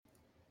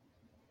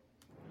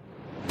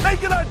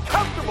make it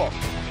uncomfortable.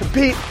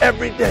 Compete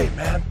every day,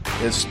 man.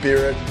 His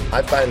spirit,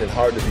 I find it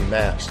hard to be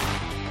matched.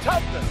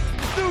 Toughness,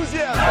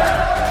 enthusiasm.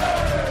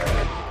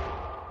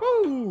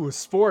 Woo,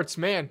 sports,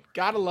 man.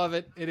 Gotta love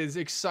it. It is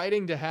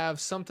exciting to have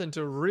something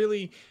to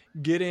really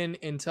get in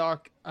and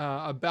talk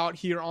about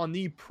here on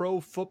the Pro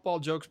Football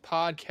Jokes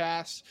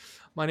podcast.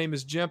 My name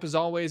is Jemp, as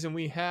always, and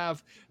we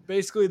have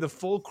basically the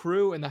full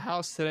crew in the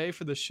house today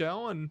for the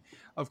show. And,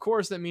 of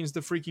course, that means the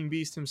freaking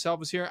beast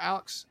himself is here.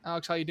 Alex,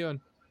 how you doing?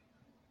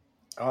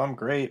 Oh, I'm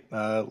great.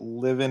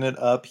 Living it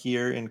up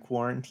here in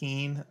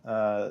quarantine.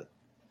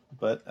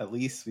 But at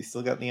least we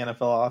still got the NFL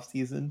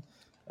offseason,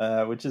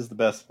 which is the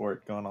best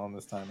sport going on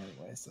this time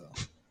anyway. So,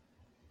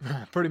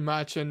 pretty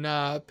much. And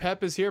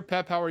Pep is here.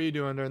 Pep, how are you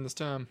doing during this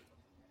time?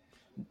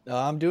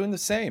 I'm doing the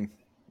same.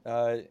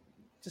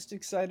 Just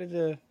excited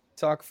to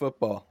talk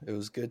football. It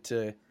was good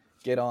to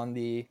get on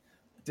the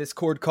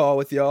Discord call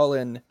with y'all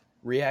and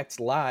react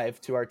live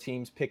to our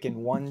teams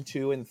picking 1,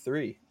 2, and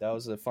 3. That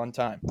was a fun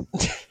time.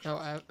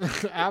 Oh,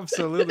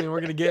 absolutely. We're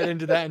going to get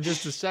into that in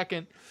just a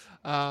second.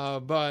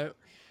 But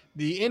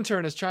the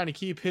intern is trying to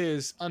keep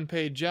his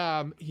unpaid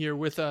job here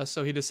with us,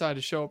 so he decided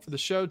to show up for the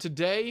show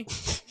today.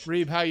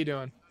 Reeb, how you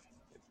doing?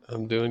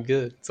 I'm doing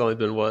good. It's only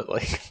been,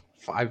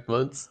 5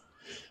 months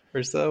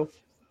or so?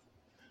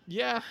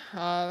 Yeah.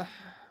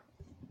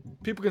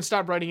 People can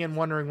stop writing in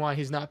wondering why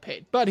he's not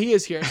paid. But he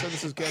is here, so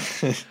this is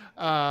good.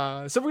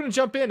 So we're going to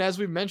jump in. As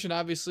we've mentioned,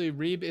 obviously,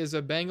 Reeb is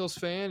a Bengals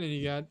fan, and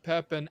you got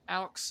Pep and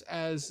Alex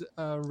as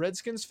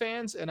Redskins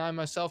fans, and I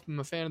myself am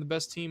a fan of the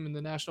best team in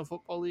the National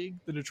Football League,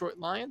 the Detroit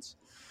Lions.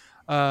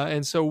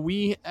 And so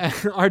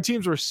our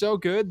teams were so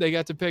good, they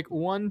got to pick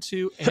 1,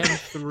 2, and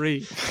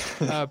 3.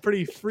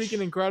 Pretty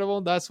freaking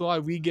incredible. That's why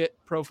we get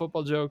Pro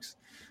Football Jokes.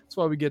 That's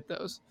why we get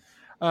those.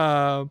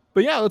 But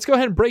yeah, let's go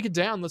ahead and break it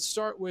down. Let's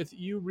start with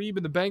you, Reeb,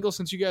 and the Bengals,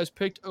 since you guys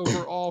picked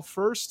overall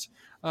first.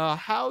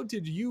 How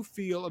did you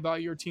feel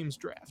about your team's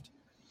draft?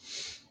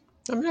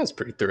 I mean, I was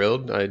pretty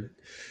thrilled. I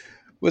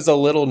was a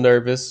little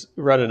nervous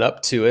running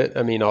up to it.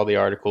 I mean, all the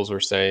articles were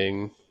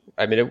saying,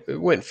 it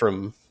went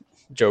from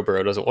Joe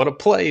Burrow doesn't want to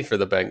play for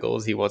the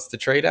Bengals. He wants to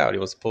trade out. He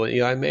wants to pull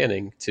Eli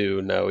Manning,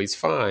 to no, he's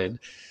fine,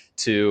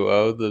 to,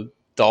 the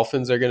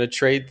Dolphins are going to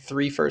trade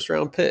 3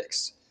 first-round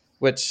picks,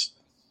 which,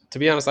 to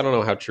be honest, I don't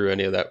know how true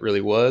any of that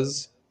really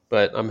was,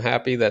 but I'm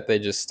happy that they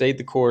just stayed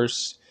the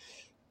course,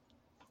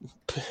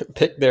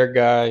 picked their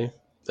guy,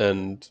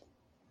 and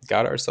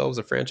got ourselves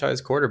a franchise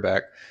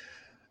quarterback.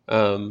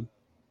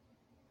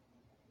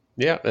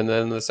 Yeah, and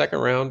then the second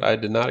round, I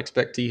did not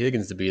expect T.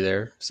 Higgins to be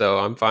there, so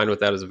I'm fine with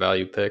that as a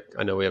value pick.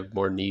 I know we have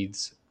more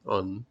needs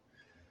on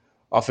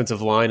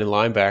offensive line and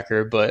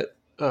linebacker, but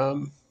I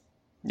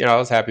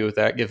was happy with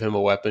that. Give him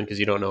a weapon because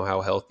you don't know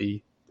how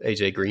healthy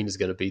AJ Green is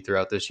going to be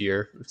throughout this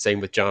year. Same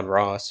with John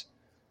Ross.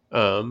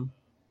 And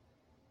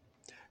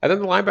then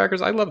the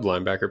linebackers, I loved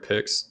linebacker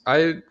picks.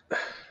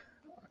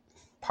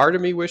 Part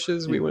of me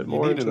wishes we went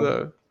more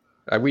into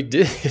we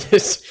did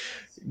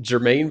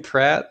Jermaine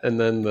Pratt, and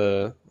then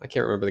I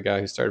can't remember the guy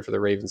who started for the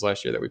Ravens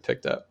last year that we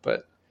picked up,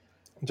 but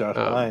Josh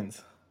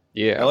Bynes.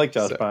 Yeah. I like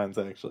Josh Bynes,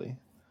 actually.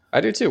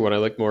 I do too when I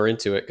look more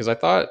into it, because I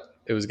thought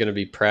it was going to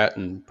be Pratt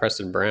and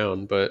Preston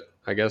Brown, but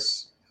I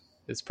guess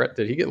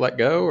did he get let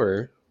go,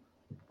 or?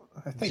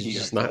 I think he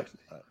just not.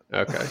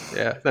 Okay,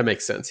 yeah, that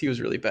makes sense. He was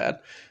really bad.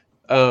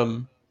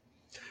 Part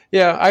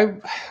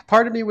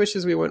of me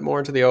wishes we went more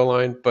into the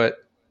O-line, but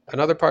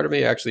another part of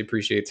me actually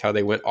appreciates how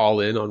they went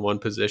all in on one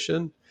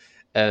position,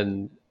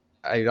 and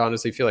I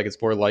honestly feel like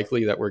it's more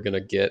likely that we're going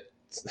to get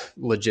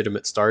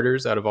legitimate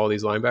starters out of all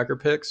these linebacker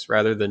picks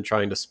rather than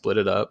trying to split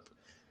it up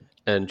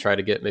and try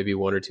to get maybe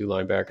 1 or 2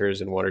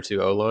 linebackers and 1 or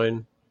 2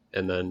 O-line,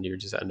 and then you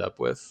just end up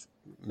with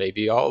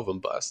maybe all of them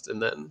bust,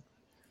 and then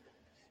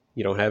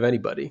you don't have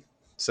anybody.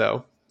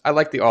 So I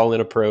like the all-in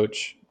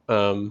approach.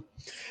 The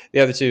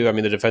other two,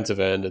 the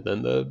defensive end and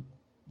then the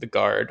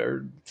guard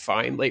are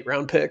fine late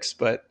round picks.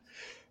 But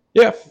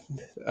yeah,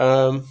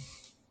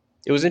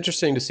 it was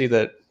interesting to see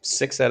that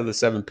 6 out of the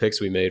 7 picks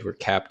we made were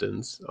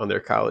captains on their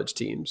college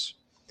teams.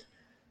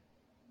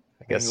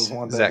 I guess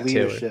Zach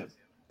Taylor.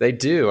 They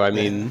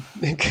do.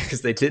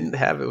 Because they didn't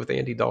have it with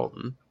Andy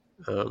Dalton.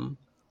 So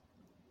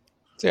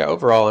yeah,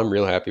 overall, I'm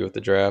real happy with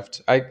the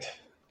draft.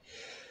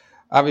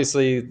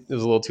 Obviously, it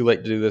was a little too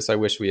late to do this. I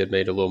wish we had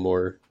made a little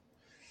more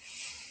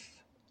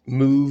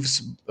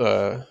moves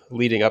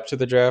leading up to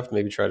the draft.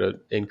 Maybe try to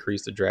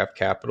increase the draft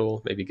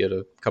capital. Maybe get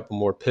a couple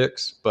more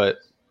picks. But,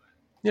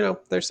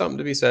 there's something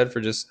to be said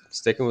for just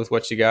sticking with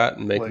what you got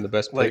and making the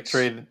best picks.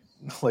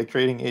 Like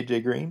trading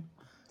AJ Green?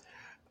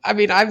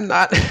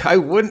 I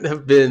wouldn't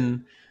have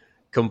been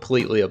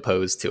completely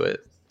opposed to it,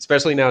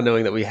 especially now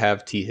knowing that we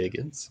have T.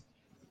 Higgins.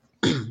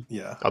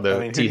 Yeah.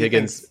 Although T.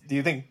 Higgins... Do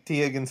you think T.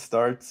 Higgins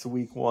starts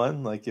week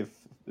 1? Like if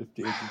AJ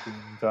Green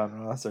and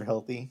John Ross are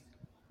healthy?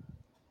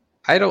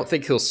 I don't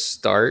think he'll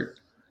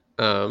start.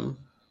 I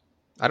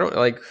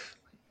don't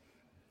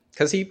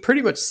because he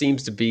pretty much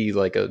seems to be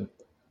like an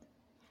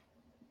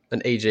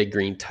AJ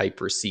Green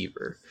type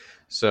receiver.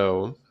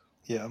 So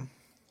yeah,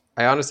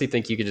 I honestly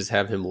think you could just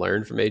have him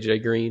learn from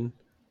AJ Green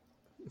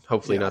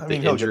Hopefully Yeah, not I the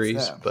mean, he'll get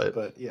injuries, snaps,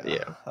 but yeah,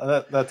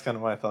 yeah. that's kind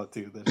of my thought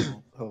too. That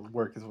he'll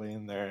work his way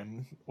in there,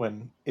 and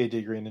when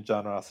AJ Green and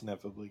John Ross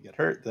inevitably get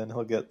hurt, then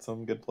he'll get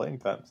some good playing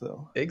time.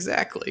 So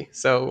Exactly.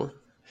 So,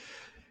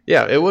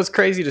 yeah, it was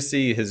crazy to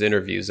see his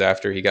interviews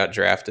after he got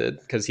drafted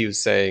because he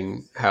was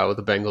saying how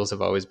the Bengals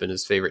have always been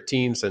his favorite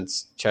team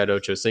since Chad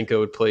Ochocinco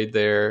had played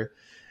there.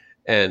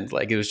 And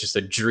like it was just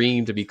a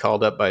dream to be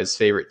called up by his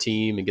favorite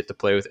team and get to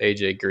play with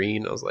AJ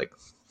Green. I was like,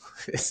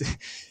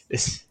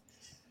 is,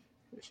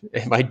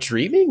 am I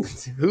dreaming?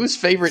 Whose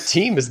favorite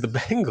team is the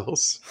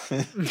Bengals?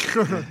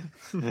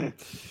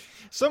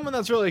 Someone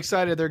that's really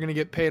excited they're going to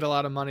get paid a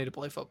lot of money to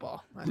play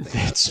football. I think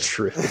That's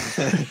true.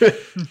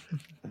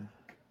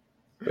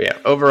 But yeah,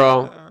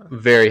 overall,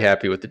 very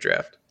happy with the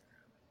draft.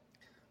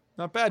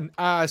 Not bad.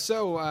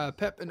 So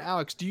Pep and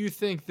Alex, do you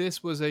think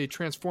this was a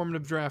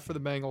transformative draft for the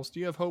Bengals? Do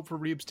you have hope for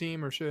Reeb's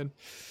team, or should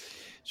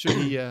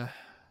he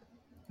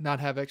not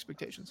have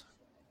expectations?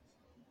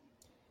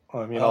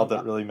 Well, I mean, all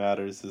that really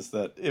matters is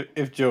that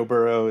if Joe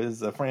Burrow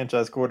is a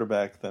franchise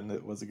quarterback, then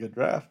it was a good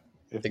draft.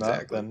 If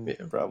Exactly. not,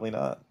 then probably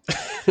not.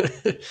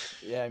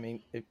 Yeah, I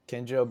mean,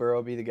 can Joe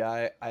Burrow be the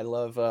guy? I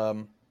love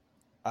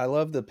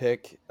the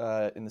pick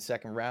in the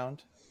second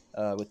round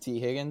with T.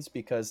 Higgins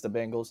because the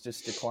Bengals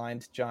just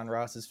declined John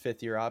Ross's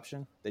fifth-year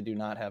option. They do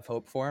not have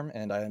hope for him,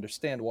 and I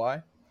understand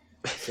why.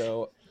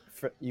 So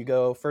you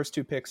go first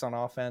two picks on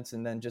offense,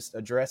 and then just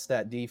address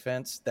that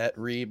defense that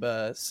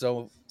Reeb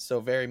so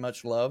very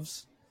much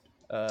loves,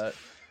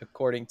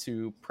 according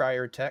to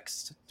prior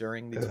text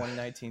during the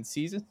 2019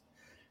 season.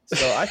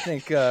 So I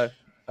think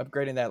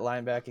upgrading that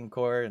linebacking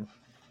core and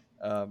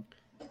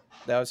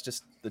that was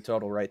just the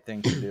total right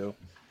thing to do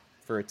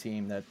for a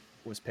team that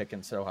was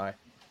picking so high.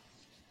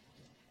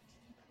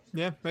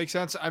 Yeah, makes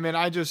sense. I mean,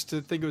 I just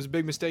think it was a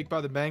big mistake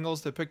by the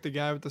Bengals to pick the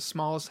guy with the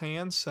smallest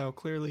hands. So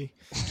clearly,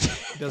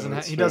 he doesn't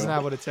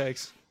have what it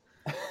takes.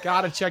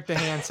 Got to check the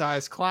hand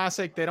size.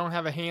 Classic. They don't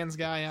have a hands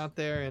guy out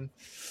there in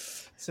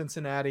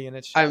Cincinnati, and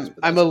it's. I'm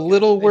a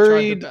little They tried their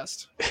worried.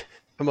 best.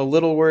 I'm a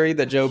little worried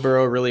that Joe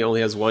Burrow really only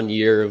has 1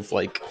 year of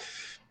like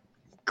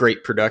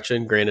great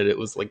production. Granted, it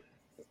was like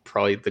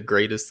probably the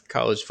greatest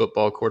college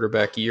football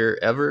quarterback year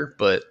ever,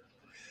 but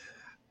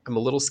I'm a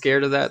little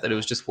scared of that it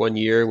was just 1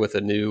 year with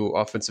a new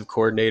offensive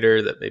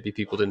coordinator that maybe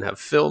people didn't have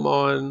film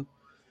on.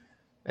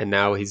 And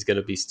now he's going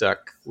to be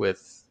stuck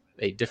with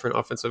a different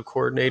offensive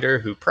coordinator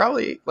who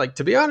probably, like,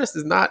 to be honest,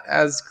 is not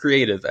as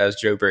creative as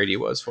Joe Brady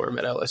was for him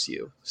at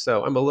LSU.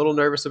 So I'm a little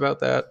nervous about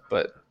that,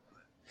 but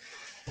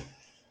I'm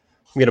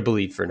going to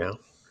believe for now.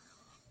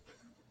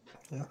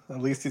 Yeah, at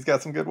least he's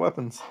got some good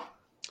weapons.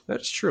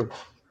 That's true.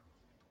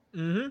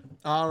 Mm-hmm.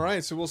 All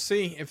right, so we'll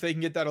see if they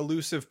can get that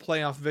elusive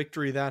playoff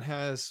victory that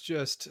has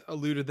just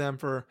eluded them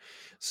for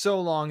so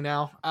long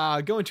now.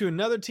 Going to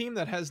another team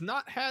that has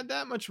not had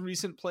that much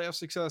recent playoff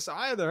success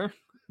either,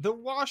 the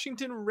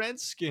Washington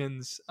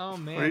Redskins. Oh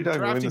man, what are you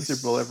talking about? Win the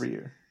Super Bowl every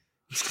year.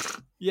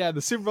 Yeah,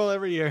 the Super Bowl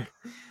every year.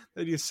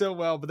 They do so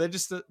well, but they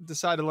just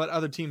decide to let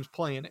other teams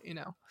play in it, you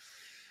know.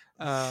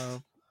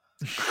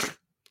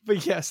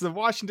 But yes, the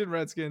Washington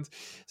Redskins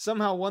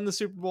somehow won the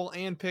Super Bowl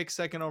and picked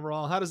second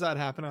overall. How does that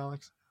happen,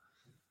 Alex?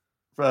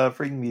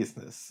 Freaking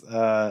business.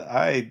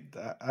 I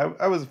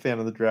was a fan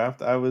of the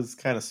draft. I was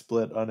kind of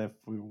split on if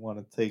we want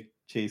to take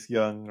Chase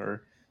Young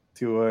or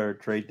Tua or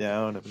trade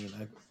down. I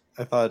mean,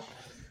 I thought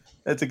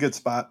it's a good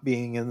spot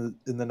being in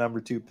the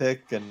number 2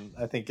 pick, and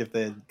I think if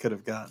they could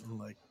have gotten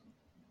like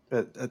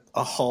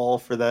a haul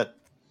for that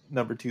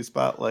number 2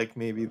 spot, like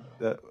maybe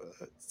the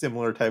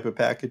similar type of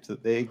package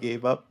that they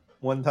gave up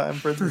one time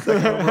for the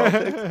second overall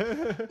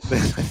pick,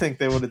 I think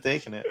they would have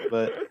taken it.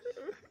 But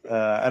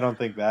I don't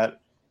think that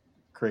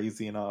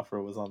crazy an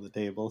offer was on the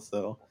table,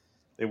 so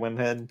they went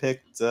ahead and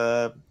picked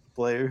a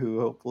player who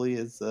hopefully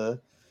is one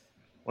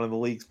of the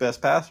league's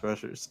best pass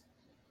rushers.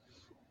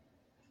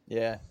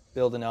 Yeah,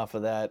 building off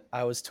of that,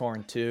 I was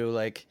torn too.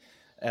 Like,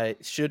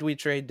 should we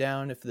trade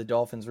down if the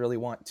Dolphins really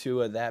want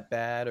Tua that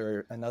bad,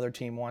 or another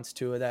team wants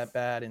Tua that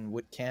bad,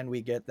 and can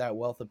we get that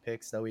wealth of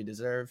picks that we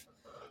deserve?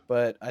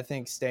 But I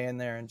think staying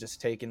there and just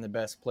taking the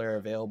best player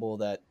available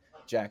that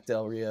Jack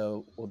Del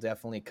Rio will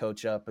definitely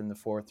coach up in the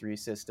 4-3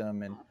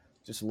 system and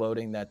just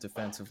loading that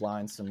defensive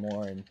line some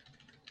more and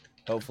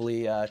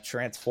hopefully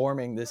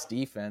transforming this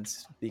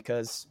defense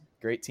because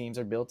great teams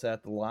are built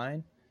at the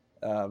line.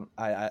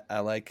 I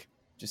like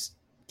just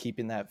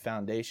keeping that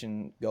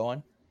foundation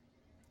going.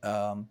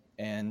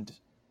 And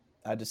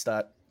I just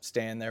thought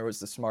staying there was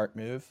the smart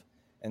move.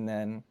 And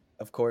then,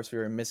 of course, we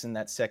were missing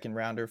that second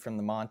rounder from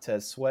the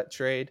Montez Sweat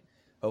trade.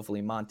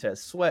 Hopefully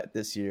Montez Sweat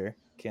this year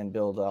can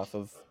build off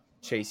of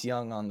Chase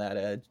Young on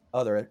that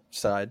other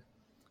side.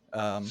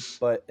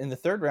 But in the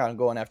third round,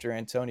 going after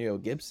Antonio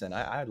Gibson,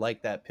 I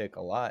like that pick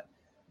a lot.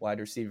 Wide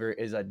receiver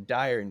is a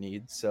dire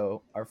need.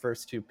 So our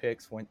first 2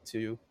 picks went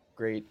to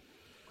great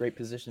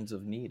positions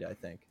of need, I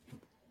think.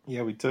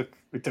 Yeah, we took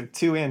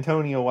 2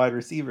 Antonio wide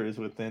receivers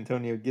with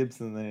Antonio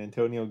Gibson and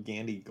Antonio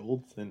Gandy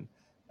Goldson.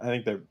 I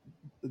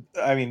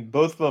think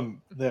both of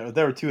them,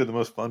 they were 2 of the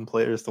most fun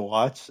players to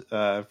watch.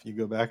 If you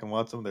go back and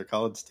watch some of their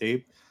college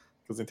tape,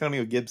 because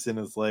Antonio Gibson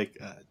is like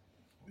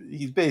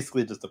he's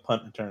basically just a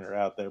punt returner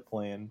out there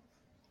playing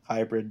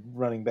hybrid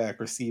running back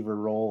receiver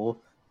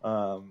role.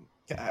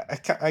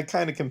 I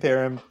kind of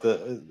compare him.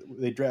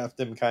 They draft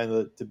him kind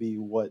of to be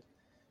what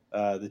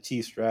the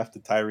Chiefs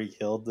drafted Tyreek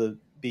Hill to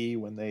be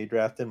when they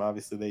drafted him.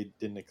 Obviously, they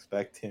didn't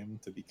expect him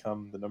to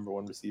become the number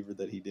one receiver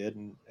that he did,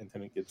 and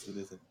Antonio Gibson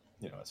isn't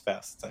as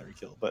fast as Tyreek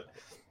Hill, but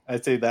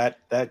I'd say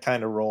that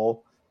kind of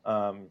role.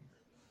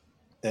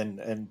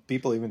 And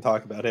people even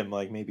talk about him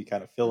like maybe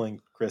kind of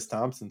filling Chris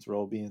Thompson's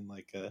role, being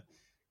like a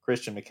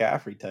Christian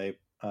McCaffrey type.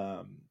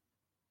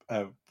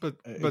 But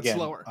again,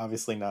 slower.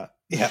 Obviously not.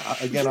 Yeah,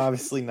 again,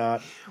 obviously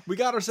not. We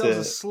got ourselves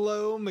a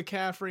slow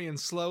McCaffrey and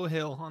slow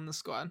Hill on the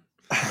squad.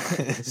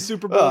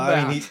 Super Bowl well,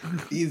 bound. I mean,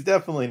 he's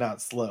definitely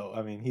not slow.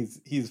 I mean,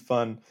 he's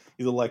fun.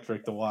 He's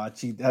electric to watch.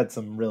 He had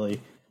some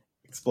really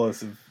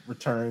explosive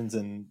returns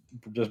and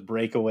just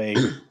breakaway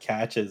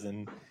catches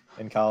in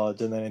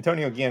college. And then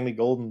Antonio Gandy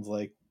Golden's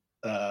like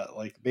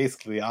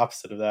basically the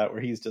opposite of that,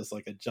 where he's just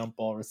like a jump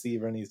ball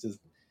receiver and he's just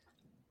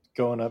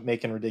going up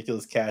making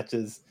ridiculous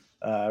catches.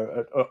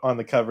 On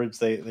the coverage,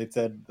 they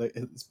said that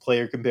his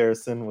player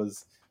comparison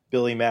was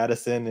Billy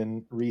Madison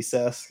in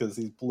Recess because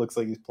he looks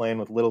like he's playing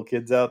with little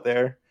kids out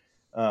there.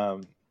 I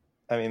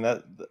mean,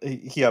 that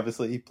he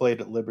obviously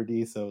played at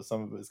Liberty, so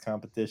some of his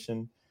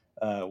competition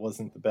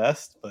wasn't the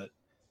best, but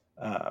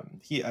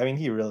he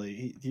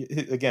really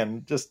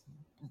again, just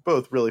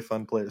both really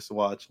fun players to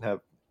watch and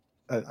have.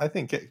 I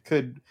think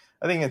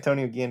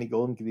Antonio Gandy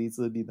Golden could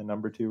easily be the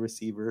number 2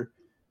 receiver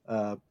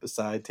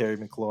beside Terry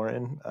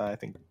McLaurin. I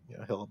think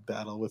he'll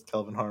battle with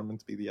Kelvin Harmon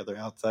to be the other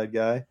outside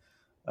guy.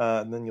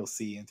 And then you'll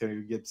see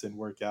Antonio Gibson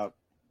work out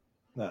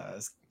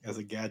as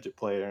a gadget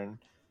player and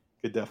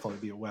could definitely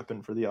be a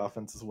weapon for the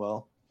offense as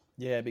well.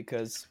 Yeah,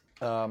 because,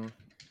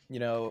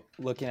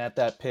 looking at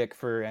that pick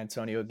for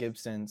Antonio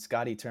Gibson,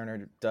 Scotty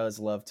Turner does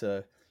love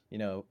to,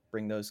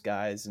 bring those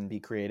guys and be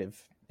creative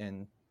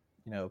and,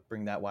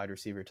 bring that wide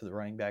receiver to the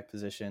running back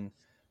position.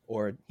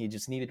 Or he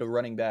just needed a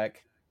running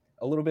back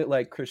a little bit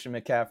like Christian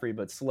McCaffrey,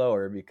 but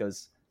slower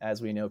because,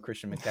 as we know,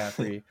 Christian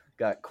McCaffrey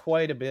got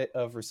quite a bit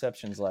of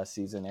receptions last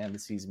season and the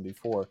season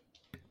before.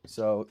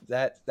 So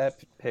that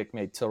pick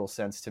made total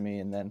sense to me.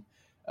 And then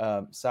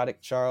Sadiq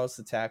Charles,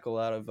 the tackle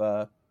out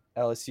of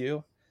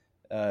LSU,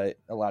 a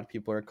lot of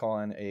people are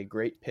calling a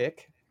great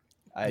pick.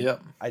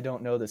 I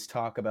don't know this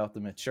talk about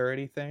the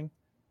maturity thing.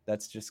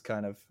 That's just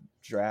kind of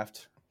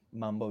draft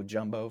mumbo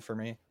jumbo for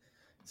me.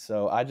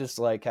 So I just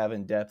like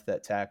having depth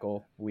at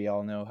tackle. We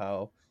all know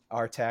how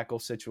our tackle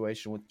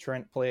situation with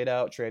Trent played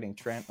out, trading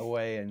Trent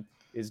away, and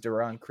is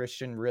Duron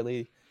Christian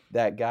really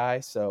that guy?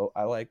 So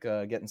I like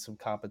getting some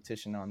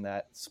competition on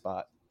that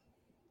spot.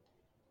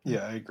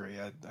 Yeah, I agree.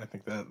 I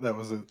think that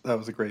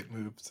was a great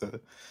move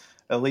to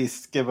at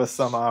least give us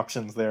some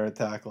options there at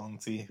tackle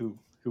and see who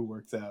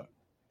works out,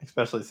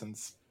 especially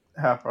since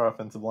half our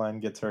offensive line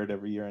gets hurt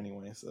every year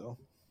anyway. So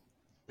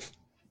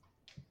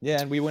yeah,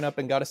 and we went up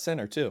and got a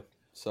center too.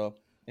 So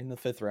in the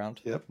 5th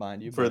round, yep,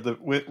 mind you,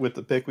 with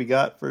the pick we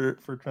got for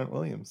Trent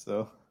Williams.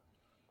 So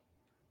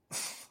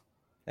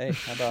hey,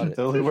 how about it?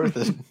 Totally worth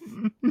it.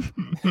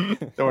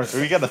 Don't worry,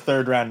 we got a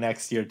 3rd round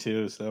next year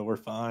too, so we're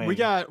fine.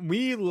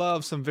 We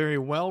love some very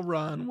well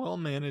run, well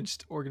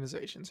managed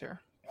organizations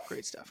here.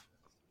 Great stuff.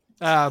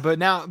 But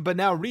now,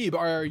 Reeb,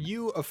 are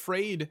you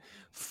afraid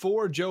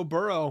for Joe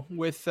Burrow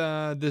with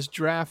this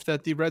draft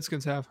that the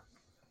Redskins have?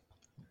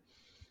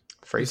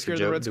 Afraid for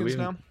Joe? The Redskins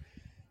now?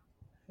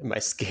 Am I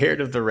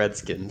scared of the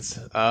Redskins?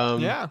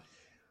 Yeah.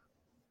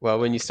 Well,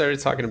 when you started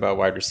talking about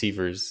wide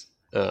receivers,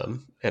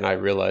 and I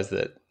realized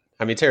that,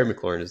 Terry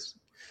McLaurin is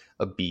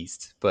a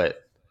beast,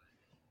 but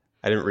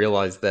I didn't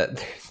realize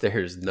that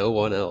there's no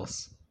one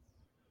else.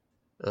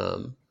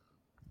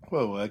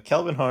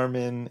 Kelvin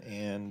Harmon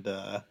and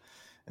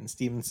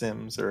Steven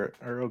Sims are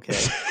okay.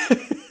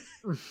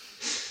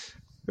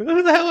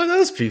 Who the hell are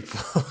those people?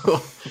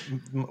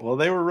 Well,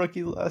 they were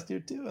rookies last year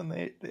too, and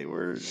they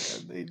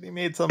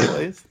made some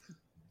plays.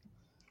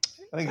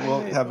 I think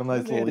we'll have a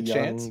nice little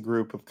young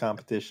group of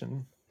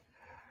competition.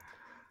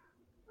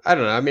 I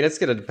don't know. It's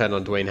going to depend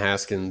on Dwayne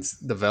Haskins'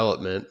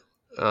 development.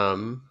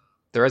 The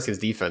Redskins'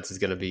 defense is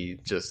going to be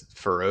just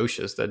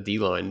ferocious. That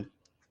D-line,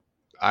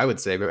 I would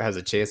say, has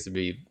a chance to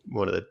be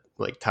one of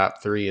the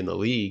top 3 in the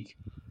league.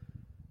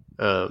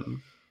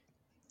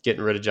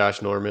 Getting rid of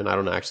Josh Norman, I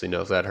don't actually know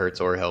if that hurts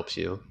or helps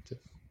you,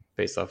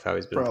 based off how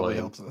he's been playing.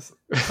 Helps us.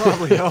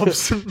 Probably helps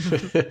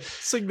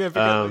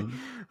significantly.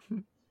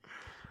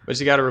 But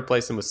you got to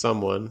replace him with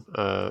someone.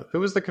 Who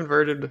was the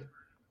converted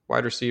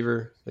wide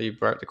receiver that you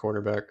brought to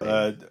cornerback?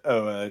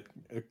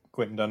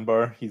 Quentin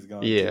Dunbar. He's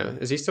gone. Yeah,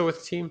 is he still with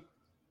the team?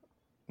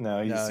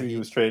 No, he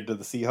was traded to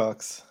the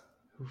Seahawks.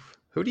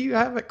 Who do you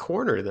have at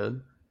corner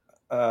then?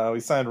 We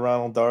signed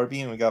Ronald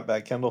Darby and we got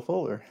back Kendall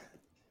Fuller.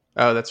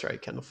 Oh, that's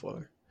right, Kendall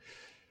Fuller.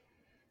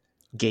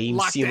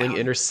 Game-sealing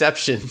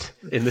interception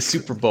in the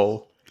Super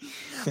Bowl.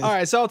 All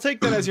right, so I'll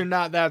take that as you're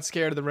not that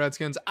scared of the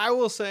Redskins. I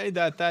will say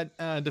that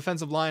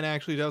defensive line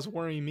actually does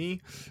worry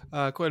me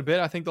quite a bit.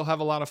 I think they'll have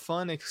a lot of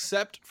fun,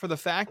 except for the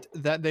fact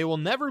that they will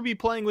never be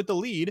playing with the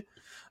lead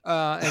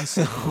And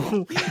so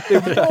they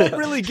won't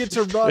really get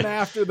to run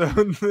after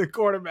the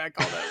quarterback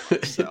all that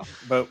much. So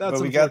but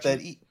we got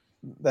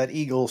that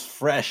Eagles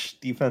fresh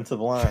defensive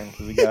line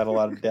because we got a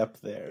lot of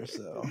depth there.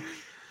 So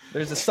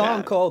there's a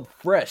song called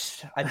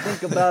 "Fresh." I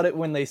think about it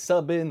when they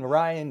sub in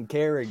Ryan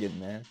Kerrigan,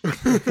 man.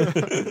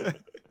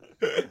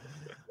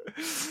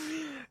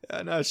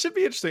 No, it should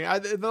be interesting.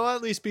 There'll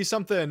at least be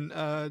something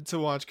to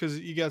watch because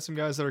you got some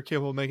guys that are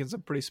capable of making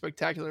some pretty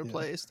spectacular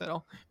plays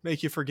that'll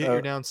make you forget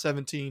you're down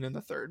 17 in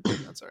the third. But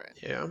that's all right.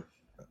 Yeah.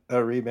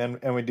 Reed,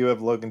 and we do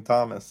have Logan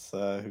Thomas.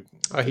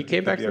 He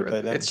came back.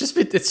 It's just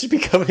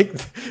becoming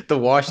the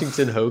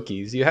Washington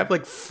Hokies. You have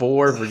like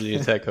 4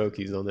 Virginia Tech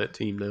Hokies on that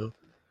team now.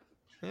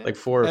 Yeah. Like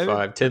 4 or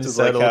 5. Tim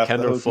Settle,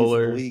 Kendall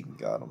Fuller,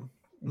 got him.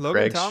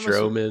 Greg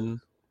Stroman.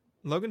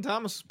 Logan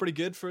Thomas was pretty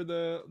good for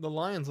the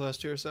Lions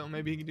last year, so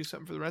maybe he can do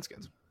something for the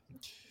Redskins.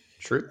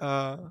 True.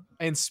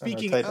 And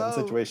speaking tight of...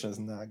 end situation is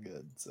not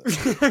good. So.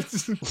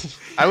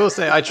 I will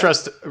say I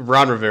trust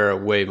Ron Rivera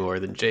way more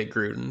than Jay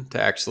Gruden to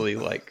actually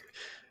like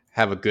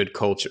have a good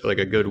culture, like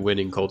a good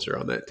winning culture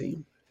on that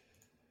team.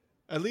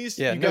 At least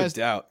no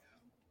doubt.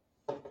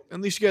 At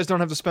least you guys don't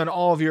have to spend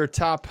all of your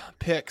top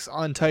picks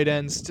on tight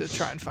ends to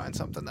try and find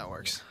something that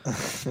works.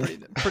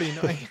 Pretty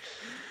annoying.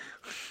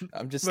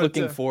 I'm just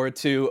looking forward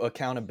to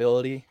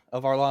accountability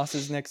of our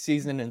losses next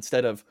season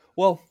instead of,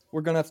 well,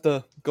 we're going to have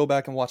to go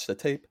back and watch the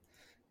tape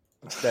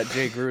that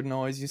Jay Gruden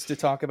always used to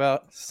talk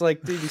about. It's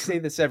like, dude, you say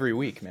this every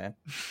week, man.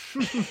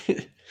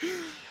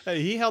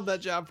 Hey, he held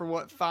that job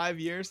for 5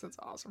 years? That's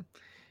awesome.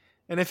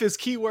 And if his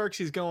key works,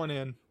 he's going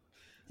in.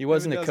 He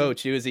wasn't a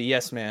coach. He was a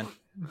yes man.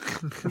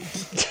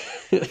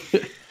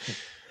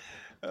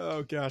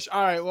 Oh, gosh.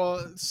 All right,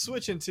 well,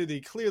 switching to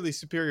the clearly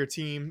superior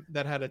team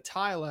that had a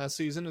tie last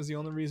season is the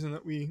only reason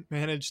that we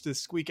managed to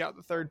squeak out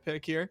the third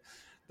pick here.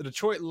 The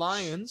Detroit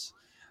Lions.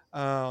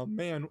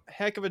 Man,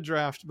 heck of a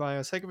draft by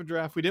us. Heck of a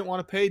draft. We didn't want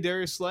to pay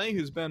Darius Slay,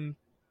 who's been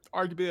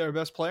arguably our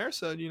best player.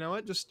 So, you know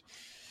what? Just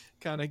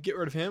kind of get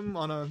rid of him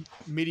on a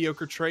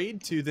mediocre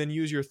trade to then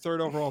use your third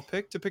overall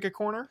pick to pick a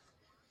corner.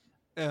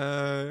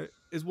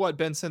 Is what,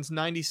 been since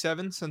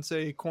 97 since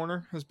a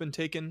corner has been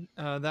taken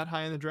that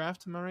high in the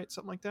draft. Am I right?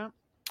 Something like that.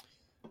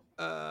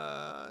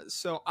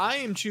 So I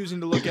am choosing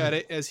to look at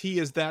it as he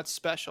is that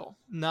special,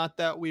 not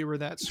that we were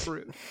that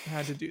screwed. I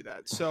had to do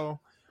that. So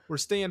we're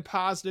staying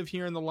positive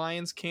here in the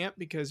Lions camp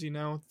because, you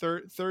know,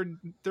 third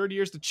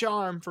year's the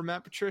charm for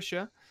Matt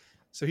Patricia.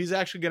 So he's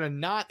actually going to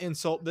not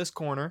insult this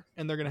corner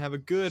and they're going to have a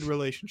good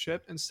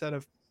relationship instead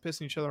of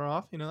pissing each other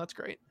off. You know, that's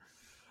great.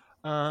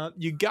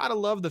 You got to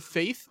love the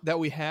faith that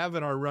we have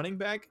in our running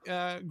back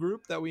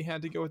group that we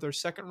had to go with our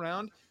second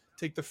round.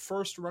 Take the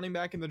first running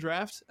back in the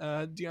draft,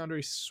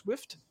 DeAndre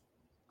Swift.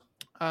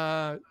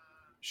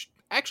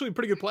 Actually a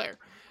pretty good player.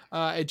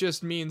 It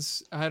just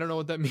means, I don't know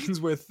what that means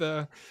with,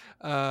 you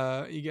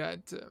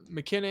got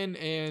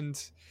McKinnon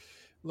and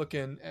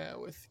looking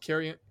with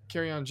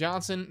Kerryon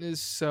Johnson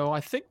so I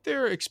think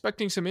they're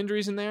expecting some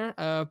injuries in there,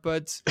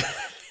 but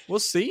we'll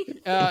see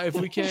if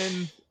we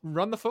can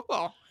run the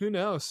football. Who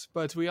knows?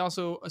 But we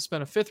also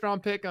spent a 5th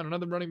round pick on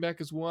another running back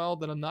as well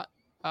that I'm not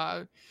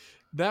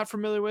that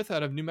familiar with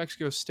out of New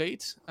Mexico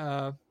State.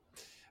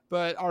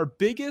 But our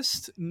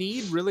biggest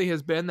need really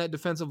has been that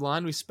defensive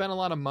line. We spent a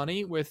lot of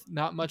money with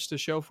not much to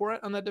show for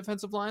it on that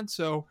defensive line.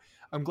 So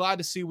I'm glad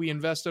to see we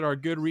invested our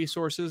good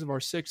resources of our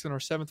 6th and our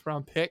 7th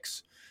round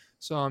picks.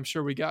 So I'm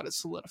sure we got it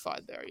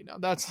solidified there. You know,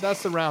 that's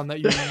the round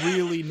that you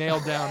really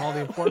nailed down all the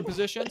important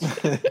positions.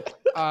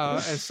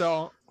 And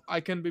so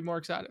I couldn't be more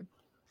excited.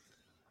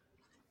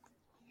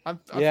 I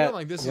feel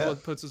like this is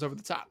what puts us over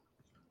the top.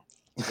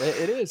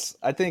 It is.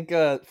 I think,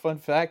 fun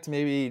fact,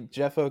 maybe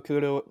Jeff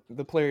Okuda,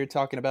 the player you're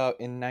talking about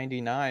in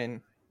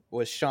 99,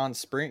 was Sean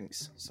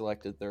Springs,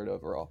 selected 3rd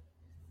overall.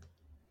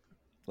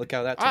 Look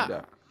how that turned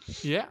out.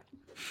 Yeah.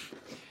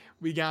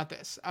 We got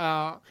this.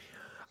 I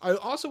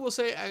also will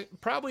say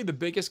probably the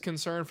biggest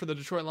concern for the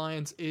Detroit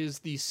Lions is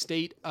the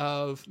state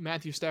of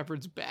Matthew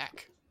Stafford's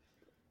back.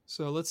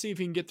 So let's see if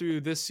he can get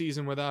through this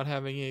season without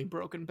having a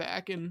broken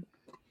back. And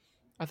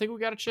I think we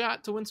got a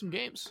shot to win some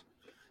games.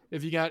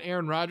 If you got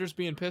Aaron Rodgers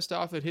being pissed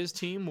off at his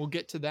team, we'll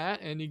get to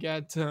that. And you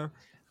got the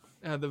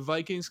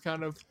Vikings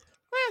kind of,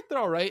 they're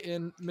all right.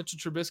 And Mitchell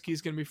Trubisky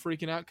is going to be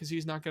freaking out because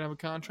he's not going to have a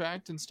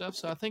contract and stuff.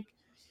 So I think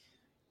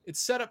it's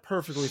set up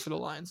perfectly for the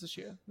Lions this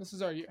year. This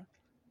is our year.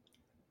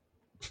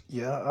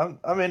 Yeah,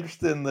 I'm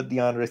interested in the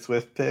DeAndre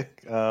Swift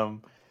pick. I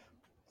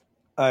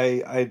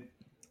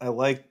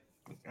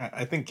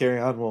think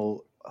Kerryon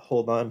will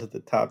hold on to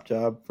the top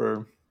job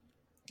for,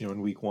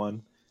 in week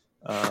 1.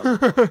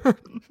 Well,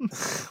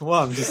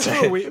 I'm just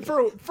saying.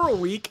 For a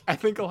week, I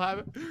think I'll have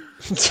it.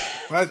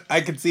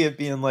 I could see it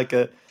being like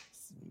I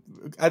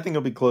think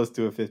it'll be close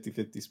to a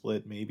 50-50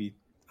 split, maybe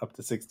up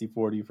to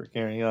 60-40 for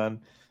Kerryon.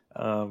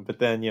 But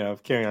then,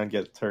 if Kerryon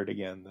gets hurt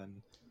again,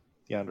 then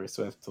DeAndre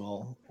Swift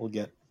will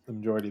get the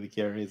majority of the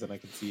carries, and I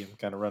can see him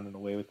kind of running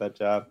away with that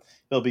job.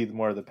 He'll be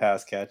more of the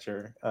pass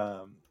catcher.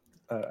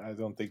 I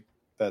don't think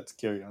that's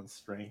Kerryon's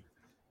strength.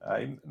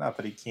 Not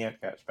that he can't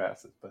catch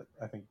passes, but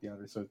I think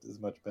DeAndre Swift is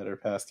a much better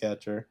pass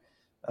catcher.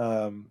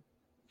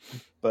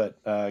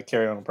 but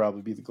Carrion will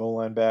probably be the goal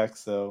line back.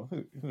 So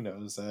who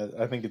knows?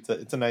 I think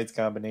it's a nice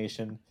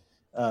combination.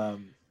 I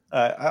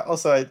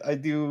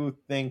do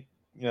think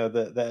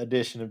the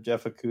addition of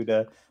Jeff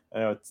Okuda. I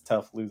know it's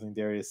tough losing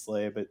Darius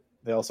Slay, but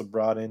they also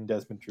brought in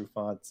Desmond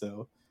Trufant.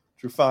 So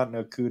Trufant and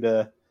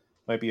Okuda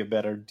might be a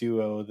better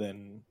duo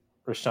than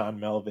Rashawn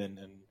Melvin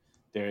and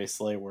Darius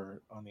Slay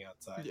were on the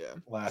outside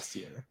last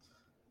year.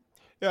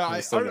 Yeah,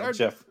 I still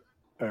got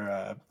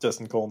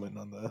Justin Coleman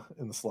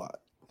in the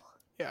slot.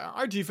 Yeah,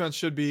 our defense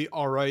should be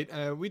all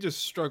right. We just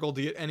struggled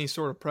to get any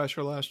sort of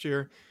pressure last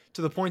year,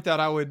 to the point that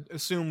I would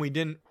assume we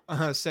didn't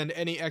send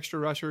any extra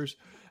rushers.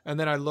 And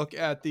then I look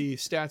at the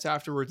stats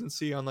afterwards and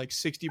see on like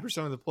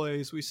 60% of the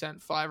plays, we sent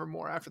 5 or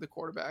more after the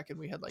quarterback, and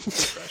we had like 2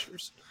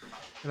 pressures.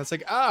 And it's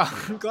like,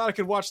 I'm glad I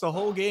could watch the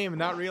whole game and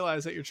not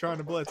realize that you're trying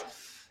to blitz.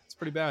 It's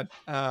pretty bad.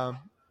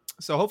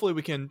 So hopefully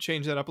we can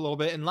change that up a little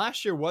bit. And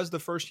last year was the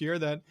first year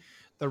that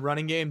the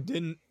running game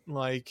didn't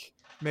like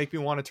make me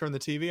want to turn the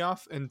TV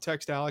off and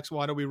text Alex,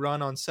 why do we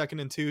run on 2nd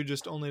and 2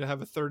 just only to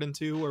have a 3rd and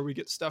 2 where we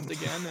get stuffed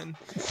again and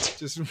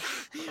just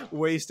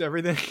waste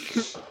everything.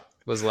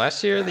 Was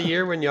last year the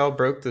year when y'all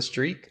broke the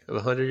streak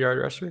of 100-yard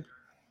rusher?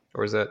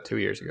 Or was that 2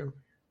 years ago?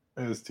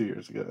 It was 2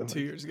 years ago. 2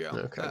 years ago.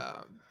 Okay.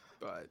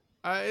 But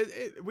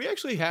we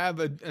actually have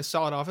a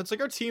solid offense.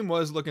 Like, our team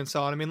was looking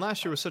solid. I mean,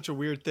 last year was such a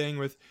weird thing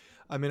with,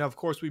 of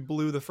course, we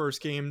blew the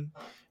first game,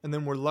 and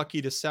then we're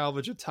lucky to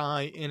salvage a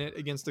tie in it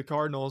against the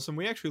Cardinals. And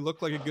we actually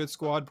looked like a good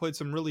squad, played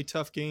some really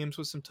tough games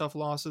with some tough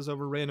losses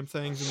over random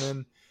things. And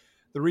then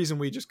the reason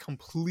we just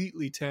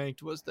completely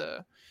tanked was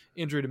the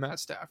injury to Matt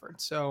Stafford.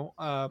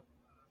 So,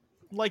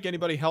 like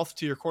anybody, health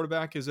to your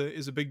quarterback is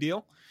a big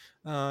deal.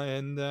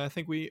 And I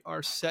think we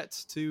are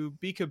set to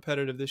be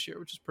competitive this year,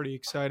 which is pretty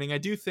exciting. I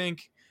do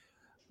think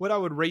what I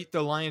would rate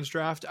the Lions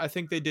draft, I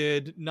think they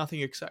did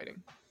nothing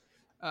exciting.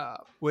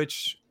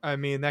 Which,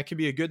 that could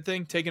be a good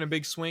thing. Taking a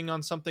big swing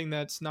on something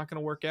that's not going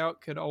to work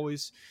out could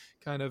always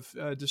kind of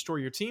destroy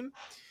your team.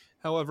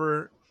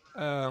 However,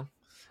 I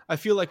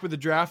feel like with the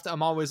draft,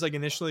 I'm always like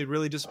initially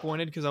really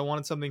disappointed because I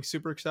wanted something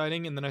super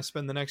exciting. And then I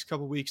spend the next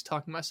couple weeks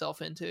talking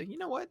myself into, you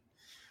know what?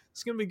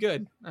 It's going to be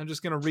good. I'm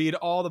just going to read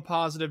all the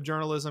positive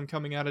journalism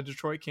coming out of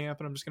Detroit camp,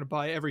 and I'm just going to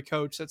buy every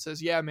coach that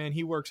says, yeah, man,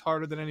 he works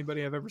harder than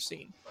anybody I've ever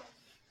seen.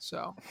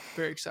 So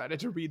very excited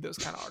to read those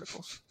kind of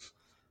articles.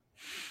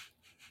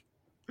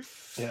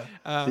 Yeah.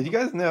 Did you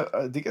guys know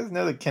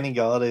that Kenny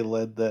Galladay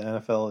led the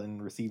NFL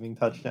in receiving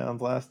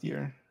touchdowns last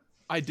year?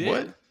 I did.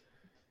 What?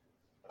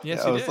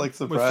 Yes, I was like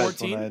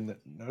surprised when I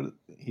noticed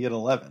he had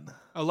 11.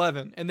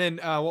 11. And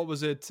then what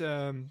was it?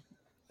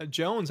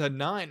 Jones had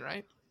 9,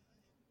 right?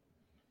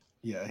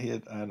 Yeah, he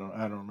had. I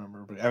don't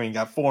remember, but he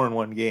got 4 in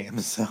one game.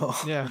 So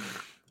yeah.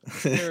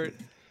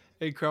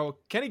 Hey, Crow.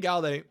 Kenny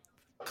Galladay,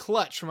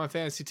 clutch for my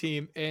fantasy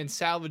team and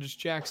salvaged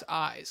Jack's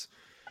eyes.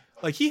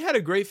 Like, he had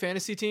a great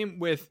fantasy team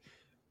with,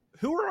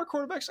 who were our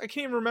quarterbacks? I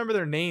can't even remember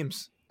their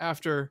names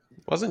after.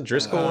 Wasn't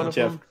Driscoll one of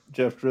them?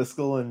 Jeff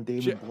Driscoll and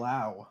David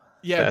Blau.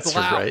 Yeah, that's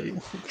Blau. Right.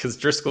 Because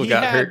Driscoll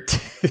got hurt.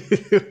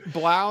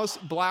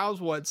 Blau's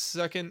what,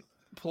 second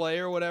play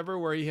or whatever,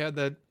 where he had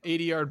that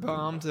 80-yard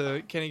bomb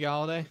to Kenny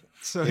Galladay.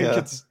 So he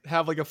could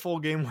have like a full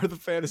game worth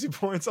of fantasy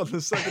points on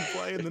the second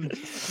play and then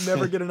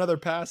never get another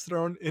pass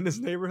thrown in his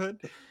neighborhood.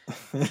 Oh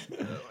my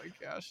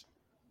gosh.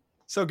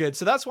 So good.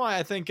 So that's why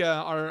I think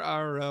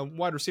our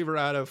wide receiver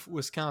out of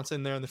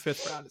Wisconsin there in the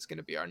 5th round is going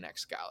to be our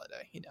next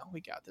Galladay.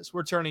 We got this.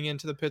 We're turning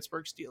into the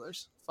Pittsburgh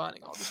Steelers,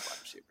 finding all these wide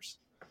receivers.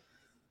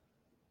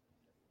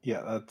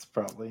 Yeah, that's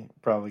probably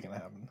going to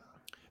happen.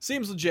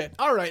 Seems legit.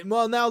 All right.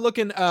 Well, now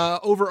looking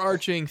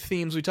overarching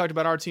themes. We talked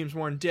about our teams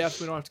more in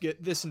depth. We don't have to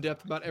get this in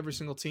depth about every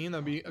single team.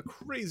 That'd be a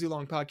crazy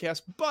long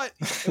podcast, but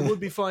it would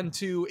be fun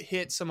to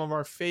hit some of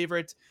our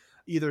favorite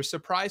either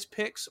surprise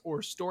picks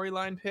or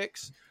storyline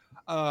picks.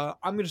 I'm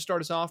going to start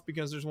us off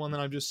because there's one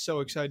that I'm just so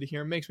excited to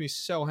hear. It makes me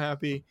so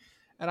happy,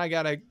 and I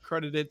got to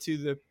credit it to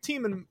the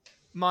team in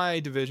my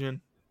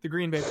division, the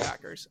Green Bay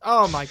Packers.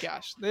 Oh my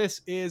gosh,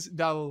 this is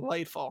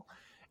delightful.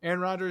 Aaron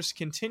Rodgers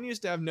continues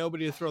to have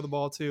nobody to throw the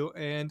ball to,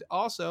 and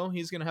also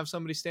he's going to have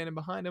somebody standing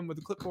behind him with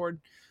a clipboard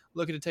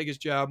looking to take his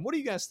job. What do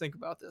you guys think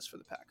about this for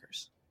the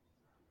Packers?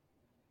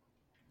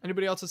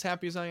 Anybody else as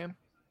happy as I am?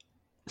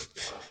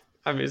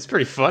 It's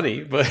pretty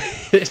funny, but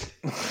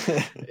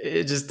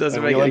it just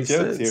doesn't make any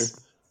sense.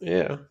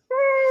 Yeah.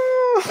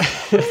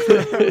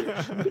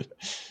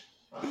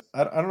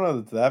 I don't know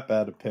that it's that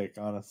bad a pick,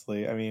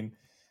 honestly.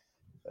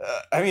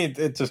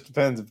 It just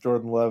depends if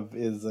Jordan Love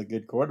is a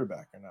good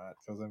quarterback or not.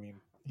 Because,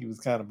 he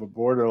was kind of a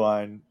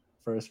borderline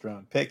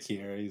first-round pick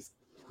here. He's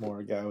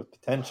more a guy with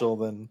potential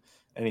than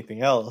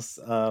anything else.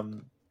 If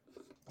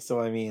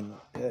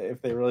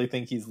they really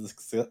think he's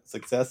the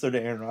successor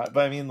to Aaron Rodgers,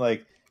 but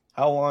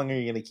how long are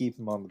you going to keep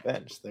him on the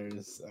bench?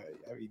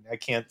 I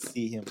can't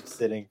see him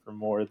sitting for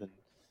more than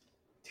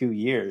 2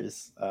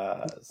 years.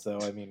 Are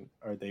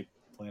they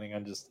planning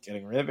on just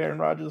getting rid of Aaron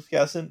Rodgers if he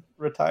hasn't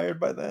retired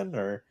by then?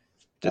 Or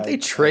did they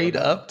trade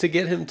up to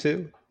get him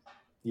too?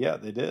 Yeah,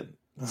 they did.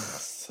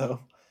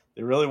 So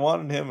they really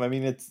wanted him.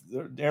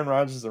 Aaron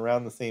Rodgers is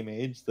around the same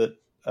age that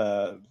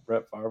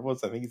Brett Favre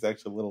was. I think he's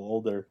actually a little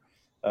older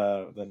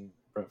than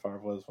Brett Favre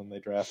was when they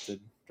drafted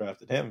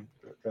Aaron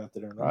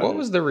Rodgers. What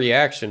was the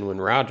reaction when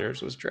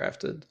Rodgers was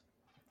drafted?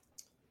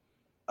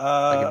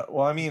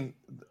 Well, I mean,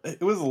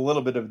 it was a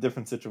little bit of a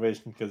different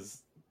situation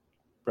because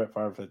Brett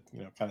Favre had,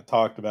 kind of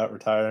talked about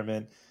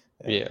retirement.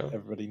 And Yeah.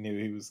 everybody knew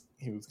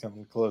he was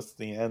coming close to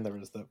the end. There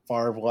was the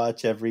Favre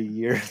watch every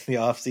year in the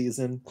off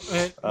season.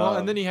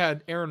 And then he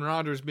had Aaron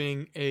Rodgers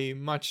being a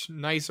much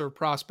nicer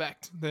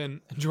prospect than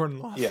Jordan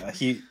Love. Yeah,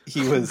 he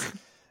was.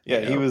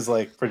 Yeah, he was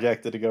like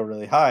projected to go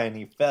really high, and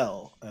he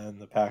fell.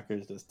 And the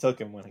Packers just took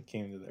him when it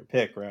came to their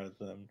pick, rather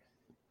than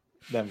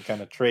them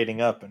kind of trading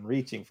up and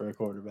reaching for a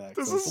quarterback.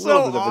 This it's is a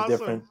little so bit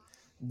awesome. of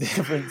a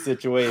different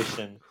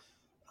situation.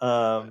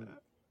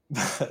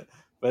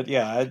 But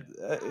yeah,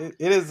 it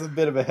is a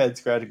bit of a head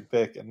scratching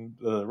pick, and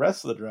the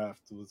rest of the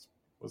draft was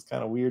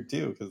kind of weird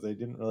too because they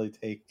didn't really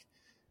take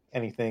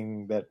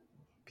anything that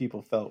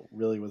people felt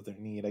really was their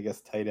need. I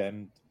guess tight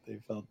end they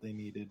felt they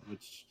needed,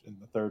 which in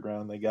the third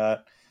round they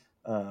got.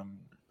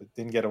 But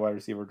didn't get a wide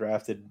receiver,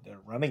 drafted a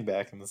running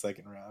back in the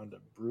second round, a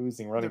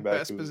bruising running Their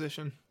back. best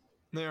position.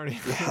 They already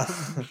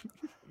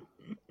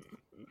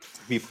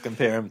People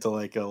compare him to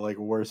like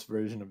a worse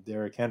version of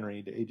Derrick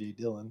Henry to AJ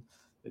Dillon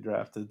they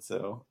drafted.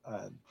 So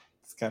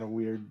it's kind of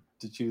weird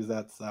to choose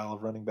that style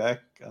of running back.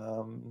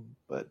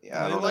 But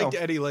yeah, they I liked know.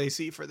 Eddie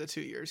Lacy for the 2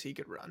 years he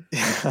could run.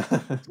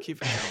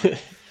 Keep it going.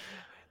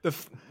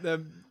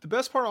 The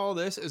best part of all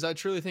this is I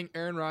truly think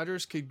Aaron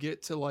Rodgers could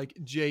get to like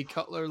Jay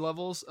Cutler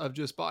levels of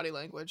just body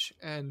language,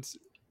 and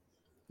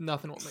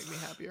nothing will make me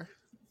happier.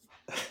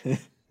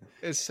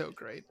 It's so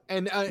great.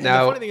 And the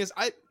funny thing is,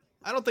 I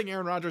don't think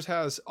Aaron Rodgers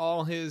has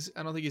all his.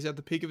 I don't think he's at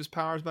the peak of his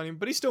powers,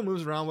 but he still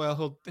moves around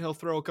well. He'll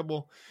throw a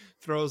couple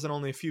throws that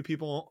only a few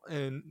people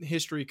in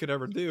history could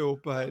ever do.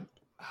 But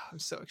I'm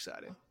so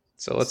excited.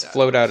 So let's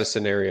float out a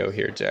scenario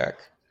here, Jack.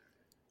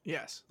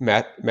 Yes.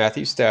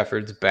 Matthew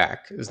Stafford's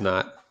back is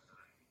not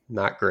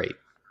great,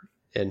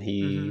 and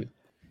he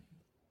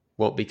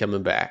won't be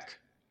coming back.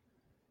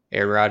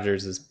 Aaron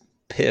Rodgers is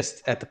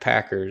pissed at the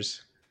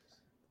Packers.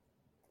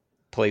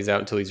 Plays out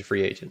until he's a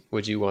free agent.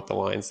 Would you want the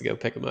Lions to go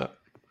pick him up?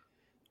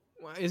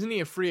 Well, isn't he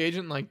a free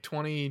agent like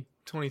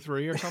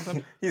 2023 or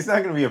something? He's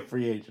not going to be a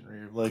free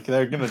agent. Like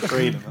they're going to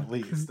trade him at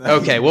least.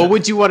 Okay, well,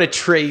 would you want to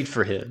trade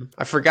for him?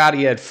 I forgot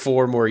he had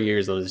 4 more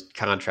years on his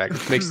contract,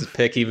 which makes his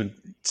pick even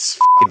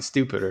fucking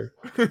stupider.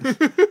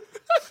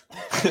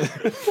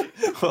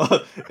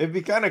 Well, it'd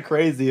be kind of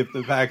crazy if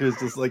the Packers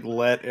just like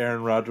let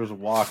Aaron Rodgers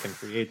walk in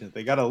free agent.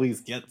 They got to at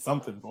least get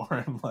something for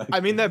him. Like, I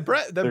mean, that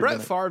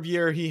Brett Favre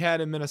year he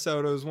had in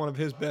Minnesota was one of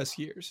his best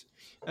years.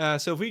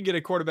 So if we get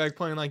a quarterback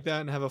playing like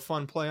that and have a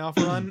fun playoff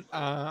run,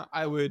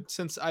 I would.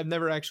 Since I've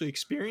never actually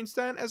experienced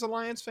that as a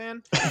Lions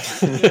fan,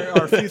 there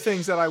are a few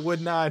things that I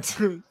would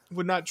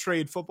not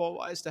trade football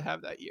wise to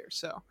have that year.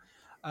 So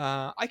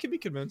I could be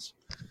convinced.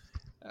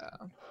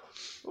 But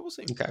we'll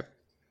see. Okay.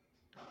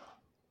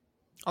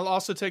 I'll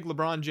also take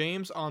LeBron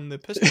James on the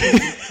Pistons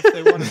if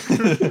they want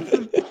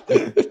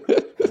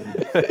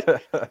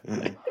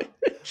to.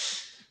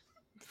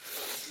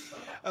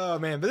 Oh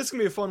man, but this is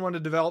gonna be a fun one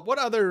to develop. What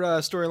other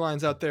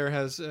storylines out there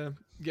has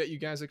get you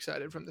guys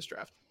excited from this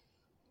draft?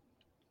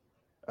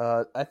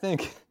 I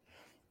think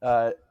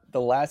the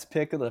last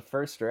pick of the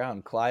first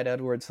round, Clyde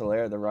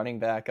Edwards-Helaire, the running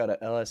back out of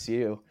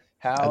LSU.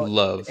 I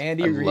love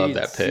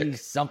that pick.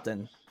 Sees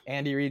something.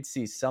 Andy Reid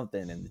sees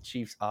something, and the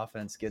Chiefs'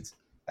 offense gets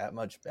that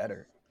much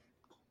better.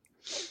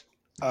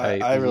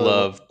 I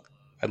love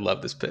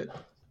this pick.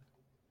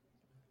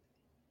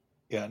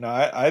 Yeah, no,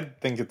 I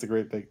think it's a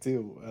great pick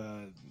too.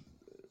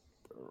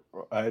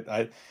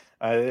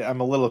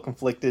 I'm a little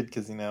conflicted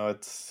because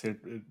it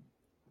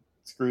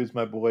screws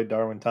my boy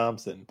Darwin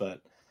Thompson,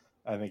 but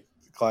I think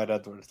Clyde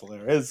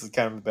Edwards-Helaire is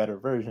kind of a better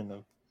version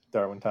of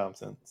Darwin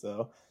Thompson.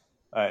 So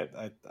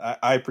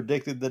I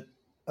predicted that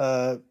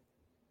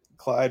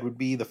Clyde would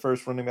be the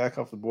first running back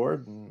off the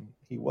board, and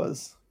he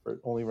was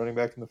only running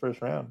back in the first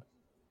round.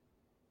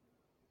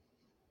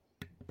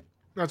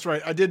 That's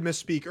right. I did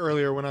misspeak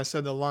earlier when I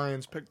said the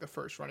Lions picked the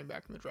first running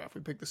back in the draft.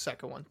 We picked the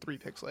second one 3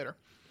 picks later.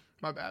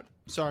 My bad.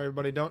 Sorry,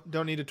 everybody.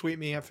 Don't need to tweet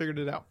me. I figured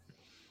it out.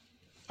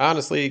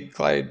 Honestly,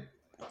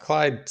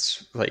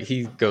 Clyde's like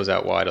he goes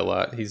out wide a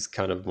lot. He's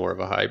kind of more of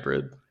a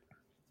hybrid.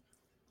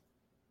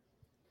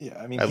 Yeah,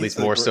 I mean, at least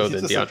more so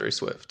than DeAndre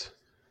Swift.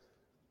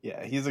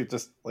 Yeah, he's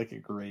just like a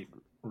great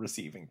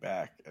receiving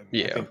back, and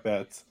yeah. I think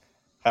that's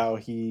how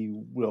he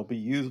will be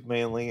used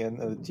mainly in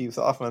the Chiefs'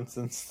 offense.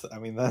 Since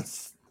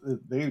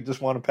they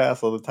just want to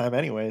pass all the time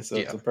anyway, so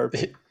it's a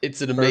perfect.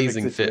 It's an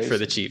amazing fit for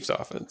the Chiefs'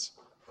 offense.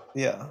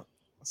 Yeah,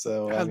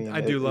 so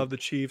I do love the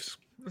Chiefs.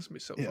 This will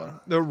be so fun.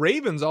 The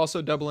Ravens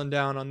also doubling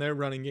down on their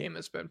running game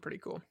has been pretty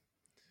cool.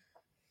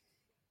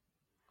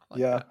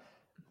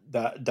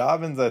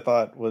 Dobbins I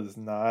thought was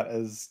not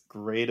as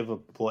great of a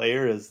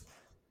player as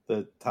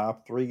the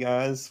top 3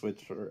 guys,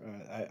 which were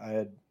I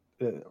had.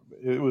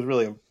 It was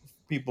really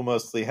people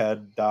mostly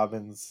had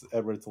Dobbins,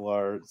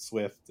 Edwards-Helaire,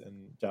 Swift,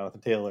 and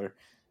Jonathan Taylor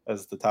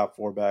as the top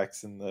 4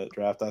 backs in the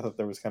draft. I thought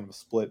there was kind of a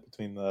split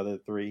between the other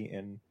 3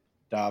 in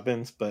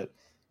Dobbins, but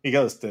he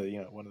goes to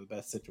one of the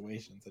best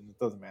situations, and it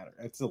doesn't matter.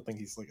 I still think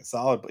he's like a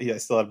solid, but I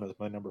still have him as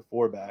my number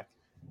 4 back.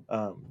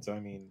 So I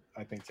mean,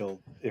 I think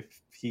if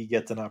he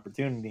gets an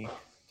opportunity,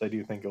 which I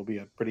do think he'll be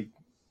a pretty.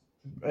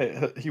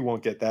 He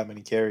won't get that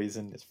many carries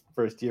in his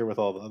first year with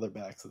all the other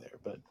backs there,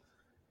 but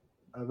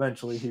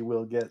eventually he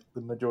will get the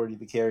majority of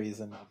the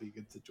carries, and it'll be a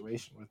good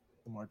situation with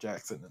Lamar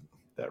Jackson and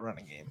that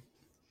running game.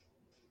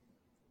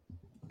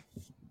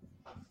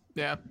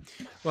 Yeah.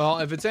 Well,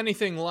 if it's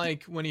anything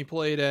like when he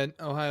played at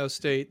Ohio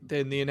State,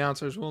 then the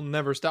announcers will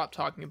never stop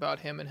talking about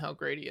him and how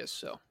great he is.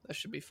 So that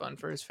should be fun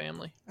for his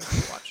family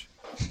to watch.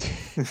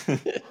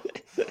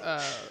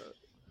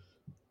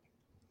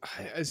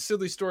 A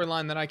silly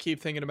storyline that I keep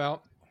thinking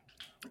about.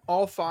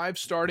 All 5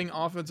 starting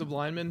offensive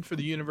linemen for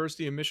the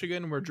University of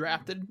Michigan were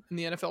drafted in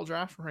the NFL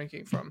draft,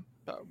 ranking from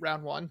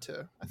round 1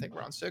 to, I think,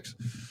 round 6.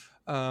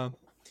 And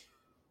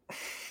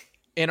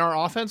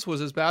our offense was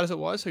as bad as it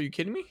was. Are you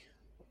kidding me?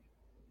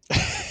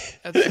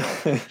 Are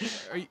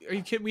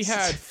you kidding? We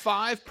had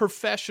 5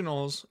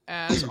 professionals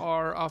as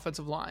our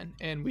offensive line,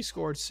 and we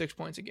scored 6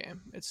 points a game,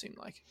 it seemed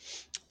like.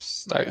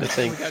 Starting to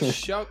think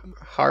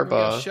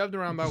Harbaugh shoved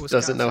around by Wisconsin.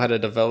 Doesn't know how to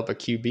develop a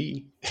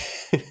QB.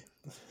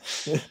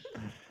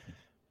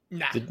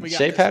 Nah,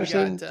 Shea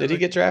Patterson, did he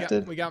get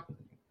drafted? We got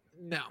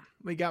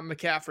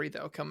McCaffrey,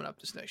 though, coming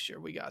up this next year.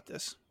 We got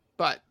this.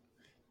 But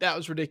that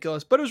was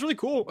ridiculous. But it was really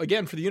cool,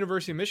 again, for the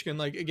University of Michigan.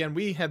 Like, again,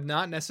 we have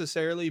not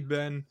necessarily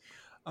been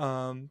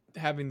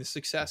having the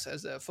success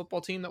as a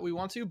football team that we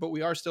want to, but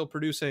we are still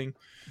producing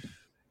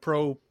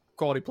pro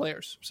quality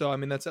players. So, I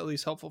mean, that's at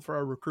least helpful for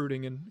our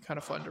recruiting and kind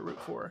of fun to root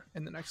for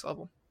in the next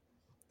level.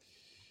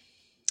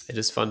 It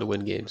is fun to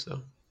win games,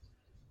 though.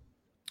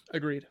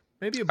 Agreed.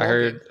 Maybe a ball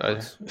game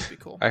would be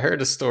cool. I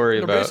heard a story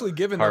about basically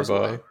giving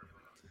Harbaugh.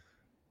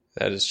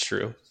 That is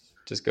true.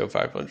 Just go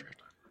 500.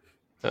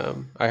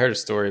 I heard a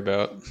story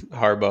about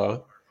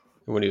Harbaugh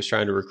when he was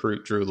trying to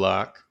recruit Drew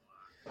Lock,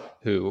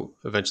 who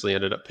eventually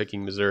ended up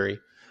picking Missouri.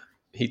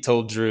 He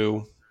told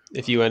Drew,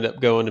 if you end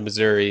up going to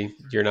Missouri,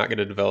 you're not going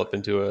to develop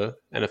into a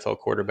NFL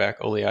quarterback.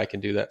 Only I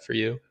can do that for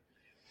you.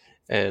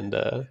 And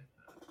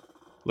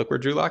look where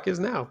Drew Lock is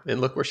now.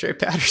 And look where Shea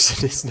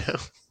Patterson is now.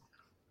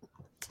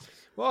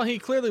 Well, he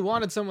clearly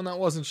wanted someone that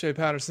wasn't Shea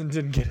Patterson,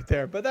 didn't get it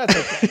there, but that's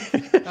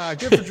okay.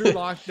 Good for Drew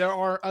Lock. There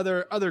are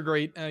other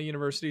great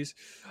universities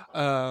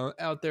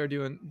out there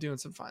doing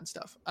some fine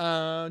stuff.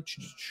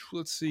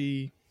 Let's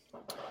see.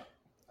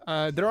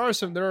 There are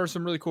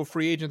some really cool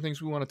free agent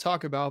things we want to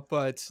talk about,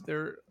 but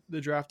the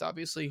draft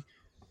obviously.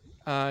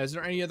 Is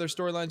there any other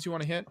storylines you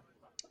want to hit?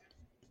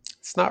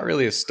 It's not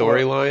really a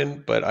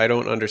storyline, but I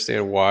don't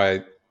understand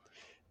why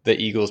the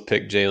Eagles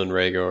picked Jalen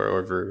Reagor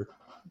over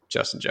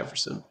Justin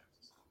Jefferson.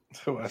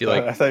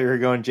 I thought you were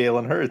going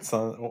Jalen Hurts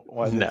on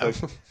why no,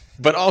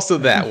 but also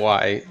that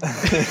why.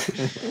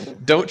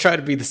 Don't try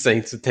to be the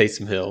Saints with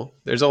Taysom Hill.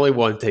 There's only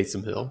one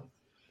Taysom Hill.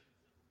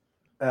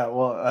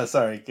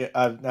 Sorry.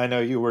 I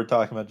know you were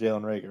talking about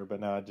Jalen Reagor, but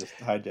now I just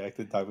hijacked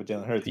to talk about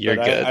Jalen Hurts. You're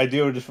good. I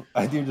do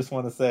just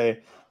want to say,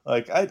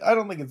 like, I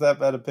don't think it's that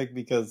bad a pick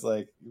because,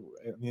 like,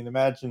 I mean,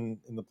 imagine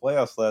in the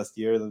playoffs last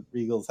year, the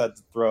Eagles had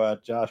to throw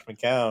out Josh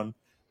McCown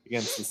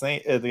against the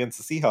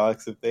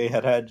Seahawks. If they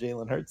had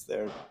Jalen Hurts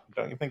there,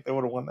 don't you think they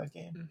would have won that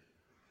game?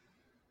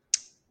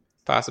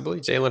 Possibly.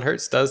 Jalen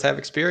Hurts does have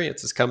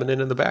experience as coming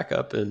in the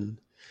backup and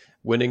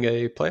winning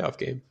a playoff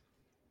game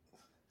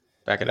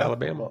back at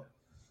Alabama.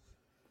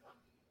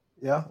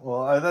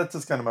 That's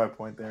just kind of my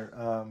point there.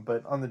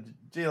 But on the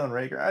Jalen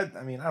Reagor,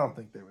 I mean, I don't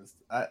think there was.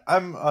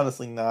 I'm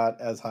honestly not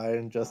as high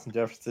on Justin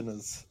Jefferson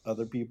as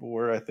other people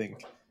were. I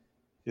think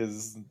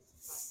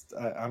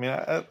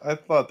I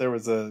thought there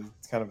was a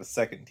kind of a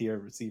second tier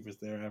of receivers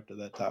there after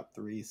that top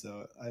 3.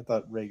 So I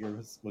thought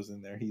Reagor was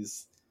in there.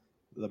 He's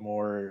the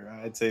more,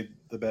 I'd say,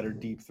 the better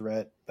deep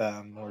threat,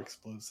 more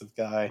explosive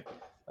guy.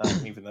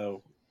 Even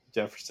though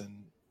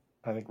Jefferson,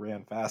 I think,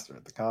 ran faster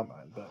at the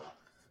combine,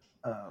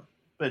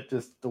 but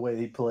just the way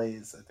he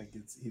plays, I think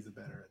he's a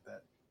better at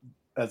that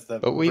as the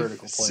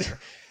vertical player.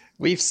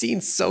 We've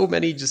seen so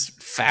many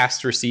just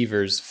fast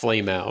receivers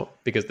flame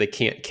out because they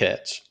can't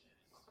catch.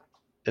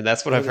 And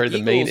that's what I've heard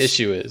the main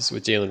issue is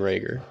with Jalen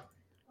Reagor.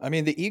 I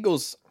mean, the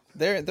Eagles,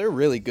 they're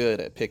really good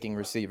at picking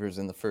receivers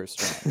in the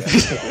first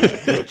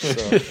round.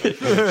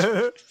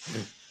 So,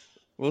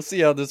 we'll see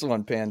how this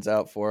one pans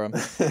out for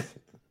them.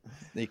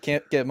 They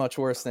can't get much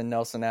worse than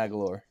Nelson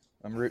Aguilar.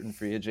 I'm rooting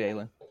for you,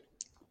 Jalen.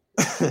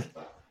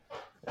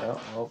 Yeah,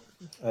 well,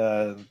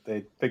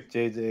 they picked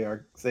J.J.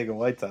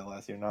 Arcega-Whiteside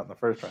last year, not in the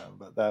first round,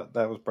 but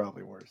that was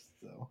probably worse.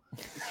 So,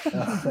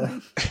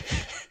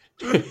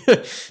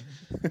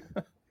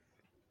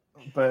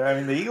 but I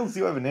mean, the Eagles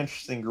do have an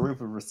interesting group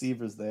of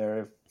receivers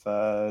there.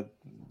 But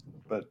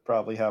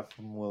probably half of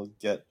them will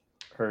get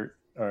hurt,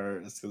 or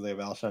it's because they have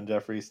Alshon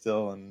Jeffrey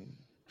still and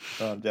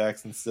Sean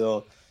Jackson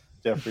still.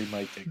 Jeffrey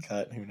might get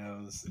cut, who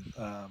knows?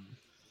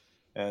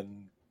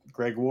 And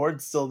Greg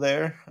Ward's still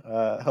there.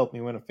 Helped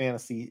me win a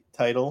fantasy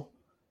title.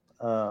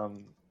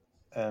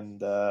 And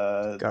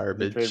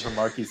garbage. Trade for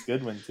Marquise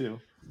Goodwin too.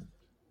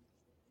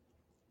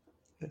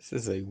 This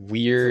is a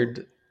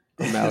weird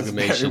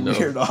amalgamation Very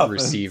weird of offense.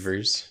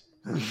 receivers.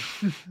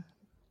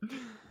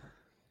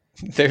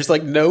 There's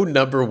like no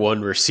number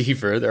one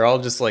receiver. They're all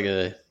just like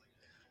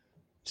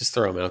just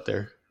throw them out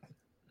there.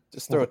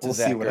 Just throw it to We'll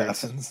Zach see what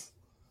Ertz. happens.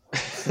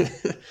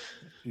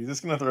 He's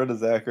just gonna throw to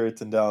Zach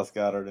Ertz and Dallas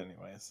Goedert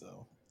anyway.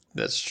 So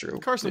That's true.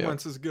 Carson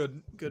Wentz is a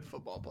good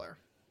football player.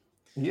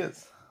 he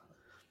is.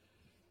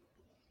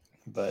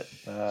 But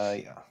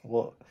yeah,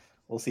 we'll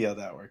see how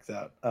that works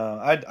out.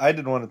 I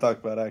did want to talk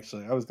about,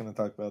 actually. I was going to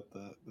talk about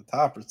the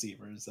top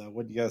receivers.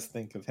 What do you guys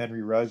think of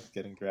Henry Ruggs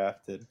getting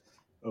drafted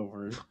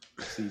over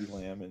CeeDee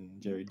Lamb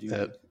and Jerry Jeudy?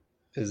 That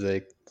is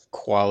a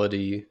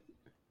quality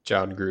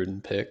John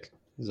Gruden pick.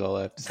 Is all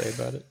I have to say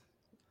about it.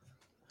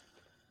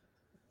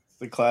 It's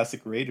the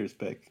classic Raiders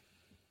pick.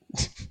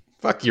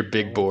 Fuck your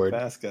big board.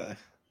 Fast guy.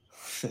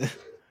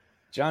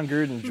 John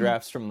Gruden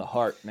drafts from the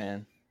heart,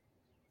 man.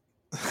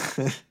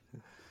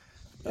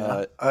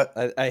 Yeah,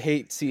 I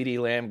hate CeeDee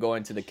Lamb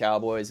going to the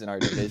Cowboys in our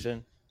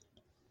division.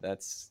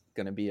 That's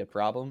going to be a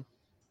problem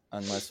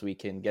unless we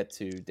can get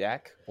to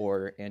Dak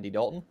or Andy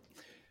Dalton.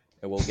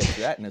 And we'll get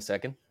to that in a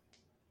second.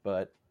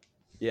 But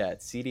yeah,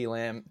 CeeDee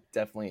Lamb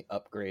definitely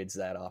upgrades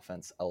that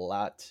offense a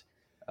lot.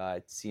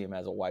 I'd see him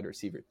as a wide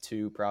receiver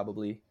 2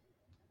 probably.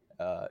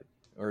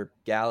 Or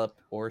Gallup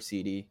or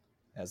CeeDee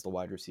as the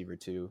wide receiver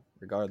 2.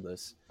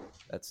 Regardless,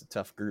 that's a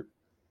tough group.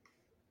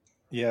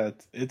 Yeah,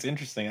 it's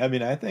interesting. I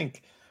mean, I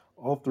think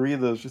all three of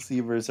those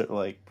receivers are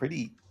like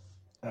pretty.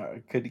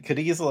 Could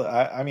easily.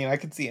 I mean, I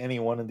could see any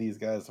one of these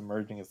guys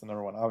emerging as the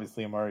number one.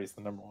 Obviously, Amari is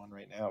the number one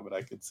right now, but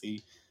I could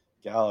see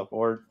Gallup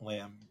or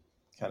Lamb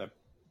kind of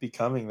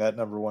becoming that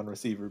number one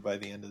receiver by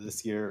the end of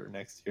this year or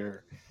next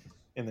year,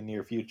 in the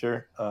near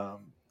future.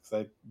 Because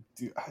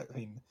I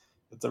mean,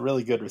 it's a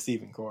really good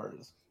receiving core.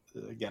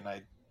 Again,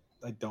 I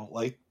don't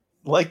like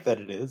that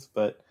it is,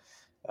 but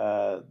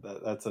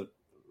that's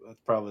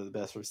probably the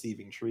best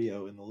receiving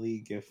trio in the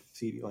league if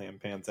CeeDee Lamb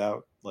pans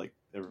out like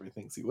everybody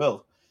thinks he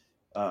will.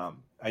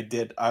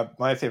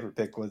 My favorite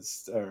pick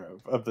was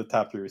of the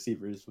top 3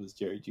 receivers was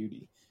Jerry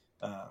Jeudy.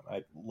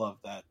 I love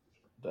that.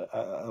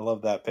 I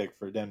love that pick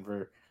for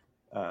Denver.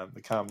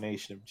 The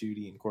combination of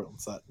Jeudy and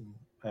Courtland Sutton,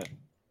 and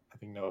I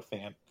think Noah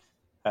Fant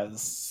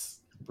has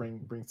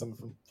bring some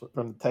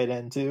from the tight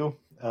end too.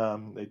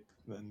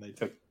 They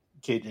took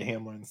KJ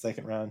Hamler in the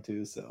second round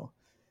too, so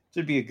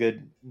should be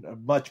a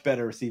much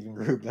better receiving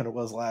group than it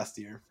was last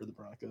year for the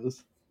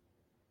Broncos.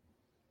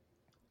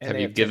 And Have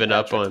they you Tim given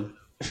up Patrick. on?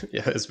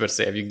 Yeah, I was about to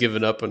say, have you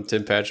given up on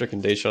Tim Patrick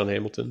and Deshaun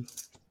Hamilton?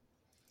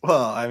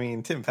 Well, I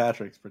mean, Tim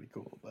Patrick's pretty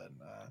cool, but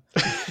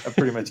I've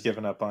pretty much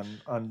given up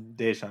on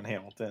Deshaun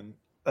Hamilton.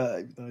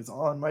 Even though he's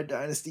on my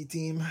dynasty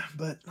team,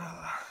 but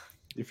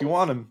if you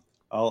want him,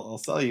 I'll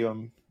sell you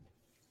him.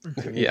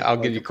 Yeah, I'll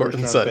give you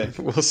Courtland Sutton.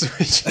 We'll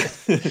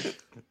switch.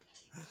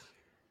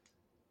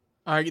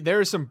 All right, there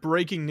is some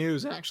breaking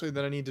news actually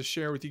that I need to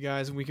share with you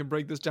guys, and we can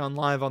break this down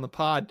live on the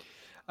pod.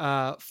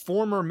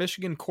 Former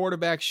Michigan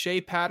quarterback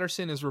Shea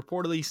Patterson is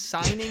reportedly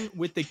signing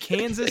with the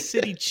Kansas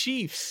City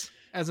Chiefs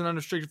as an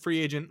unrestricted free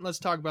agent. Let's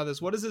talk about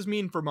this. What does this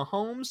mean for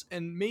Mahomes,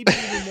 and maybe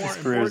even more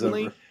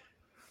importantly,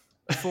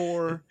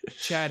 for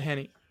Chad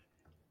Henne?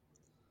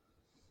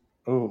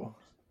 Oh,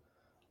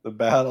 the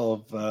battle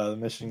of the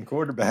Michigan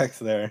quarterbacks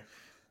there.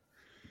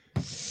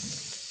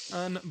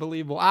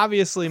 Unbelievable.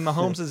 Obviously,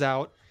 Mahomes is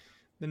out.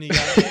 Then you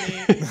got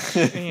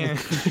Henne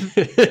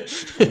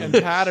and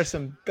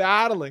Patterson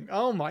battling.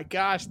 Oh my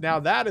gosh. Now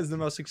that is the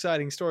most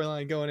exciting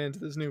storyline going into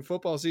this new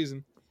football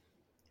season.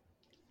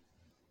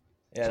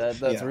 Yeah,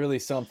 that's really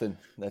something.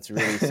 That's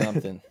really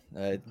something.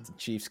 The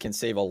Chiefs can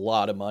save a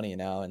lot of money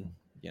now and,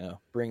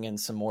 bring in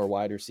some more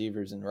wide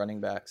receivers and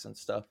running backs and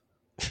stuff.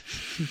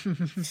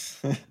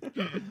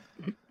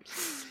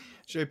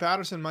 Shea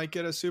Patterson might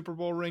get a Super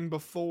Bowl ring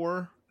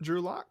before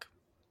Drew Lock.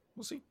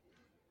 We'll see.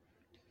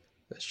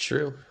 That's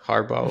true.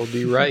 Harbaugh will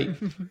be right.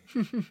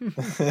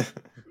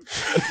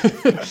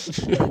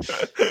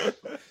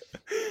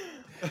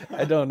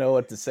 I don't know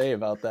what to say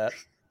about that.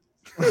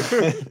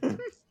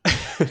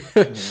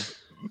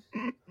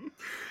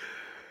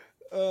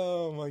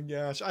 Oh my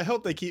gosh. I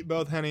hope they keep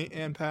both Henne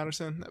and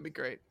Patterson. That'd be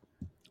great.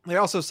 They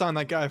also signed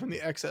that guy from the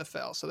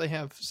XFL, so they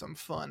have some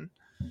fun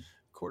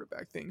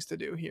quarterback things to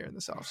do here in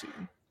this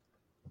offseason.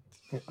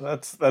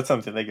 That's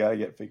something they gotta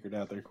get figured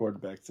out, their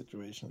quarterback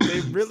situation. They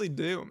really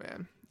do,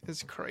 man.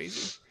 It's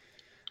crazy.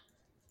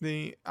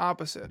 The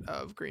opposite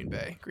of Green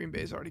Bay. Green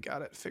Bay's already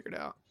got it figured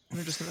out.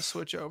 They're just going to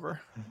switch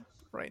over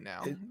right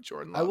now.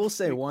 Jordan Love. I will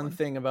say one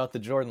thing about the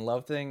Jordan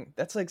Love thing.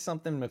 That's like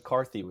something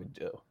McCarthy would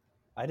do.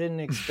 I didn't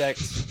expect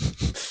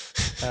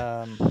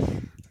Matt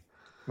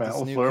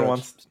LaFleur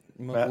wants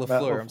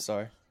LaFleur, I'm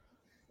sorry.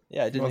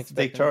 Yeah, I didn't expect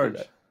to take charge.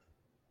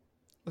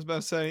 I was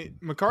about to say,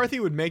 McCarthy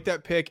would make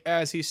that pick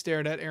as he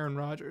stared at Aaron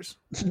Rodgers.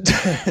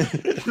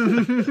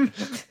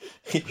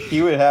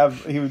 he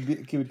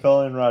would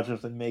call in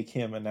Rodgers and make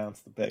him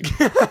announce the pick.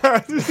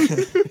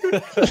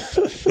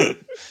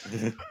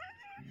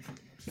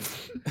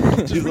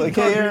 She's like,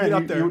 "Hey,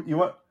 Aaron,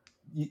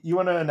 you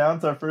want to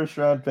announce our first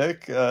round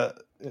pick?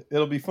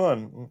 it'll be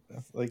fun.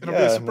 Like, It'll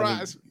be a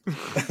surprise.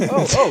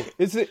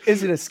 Is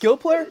it a skill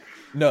player?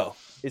 No,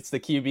 it's the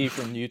QB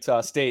from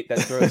Utah State that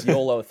throws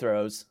YOLO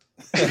throws.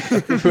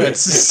 Who had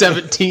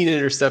 17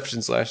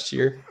 interceptions last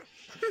year.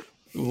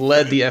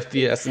 Led the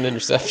FBS in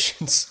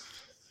interceptions.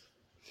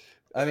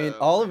 I mean,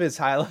 all of his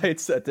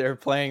highlights that they're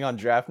playing on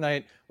draft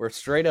night were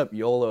straight up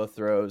YOLO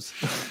throws.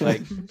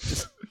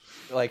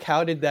 Like,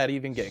 how did that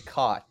even get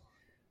caught?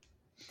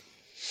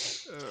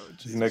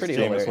 He's next pretty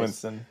Jameis hilarious.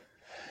 Winston.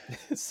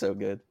 It's so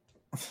good.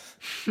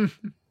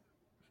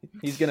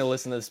 He's gonna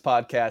listen to this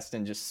podcast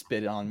and just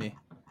spit on me.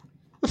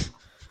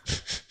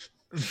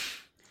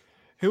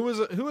 Who was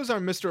our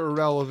Mr.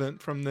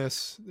 Irrelevant from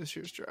this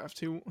year's draft?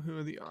 Who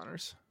are the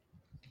honors?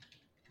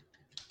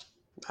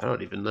 I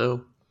don't even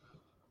know.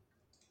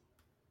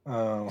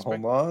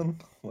 Hold on.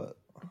 What?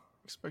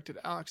 Expected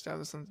Alex to have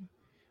this one.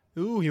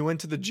 Ooh, he went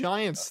to the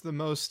Giants, the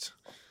most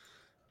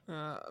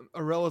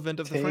irrelevant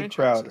of the Ty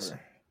franchises.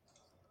 Crowder.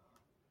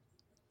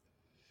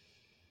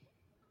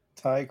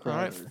 Ty Crowder.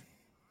 All right.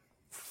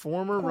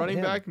 Former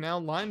running back, now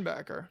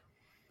linebacker.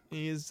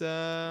 He's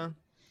gonna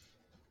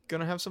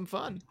have some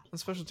fun on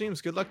special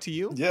teams. Good luck to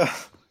you. Yeah,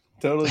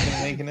 totally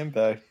gonna make an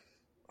impact.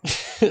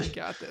 You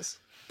got this.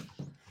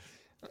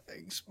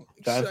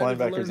 Giants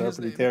linebackers are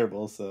pretty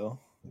terrible, so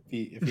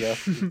if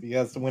he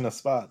has to win a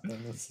spot,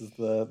 then this is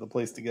the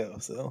place to go.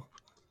 So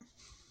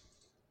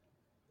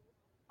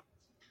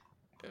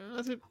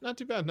not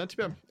too bad. That's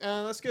good.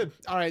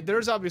 All right,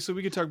 there's obviously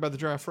we could talk about the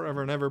draft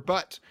forever and ever,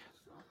 but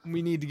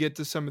we need to get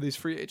to some of these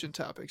free agent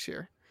topics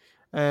here.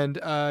 And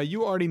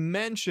you already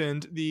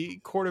mentioned the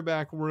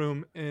quarterback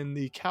room in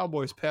the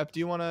Cowboys, Pep. Do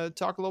you want to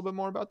talk a little bit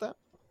more about that?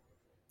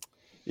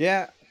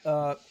 Yeah,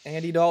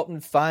 Andy Dalton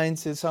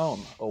finds his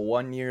home. A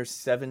 1-year,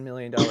 $7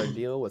 million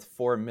deal with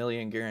 $4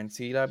 million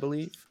guaranteed, I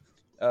believe.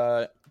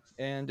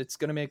 And it's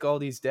going to make all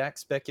these Dak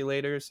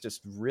speculators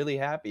just really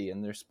happy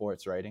in their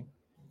sports writing.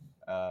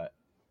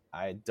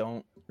 I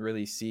don't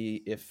really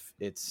see if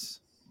it's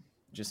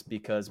just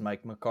because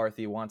Mike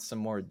McCarthy wants some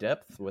more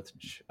depth,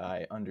 which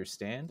I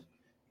understand,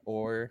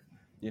 or,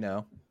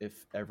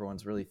 if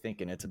everyone's really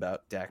thinking it's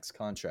about Dak's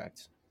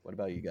contract. What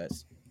about you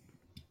guys?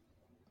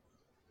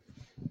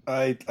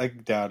 I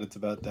doubt it's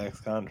about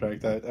Dak's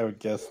contract. I would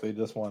guess they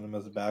just want him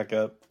as a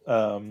backup.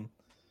 But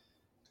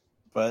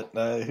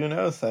who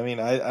knows? I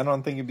mean, I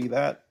don't think it'd be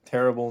that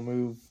terrible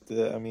move.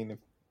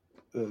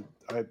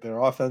 If their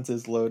offense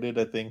is loaded,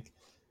 I think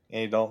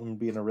Andy Dalton would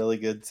be in a really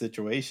good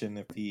situation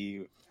if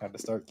he had to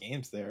start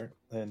games there.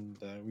 And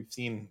we've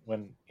seen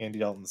when Andy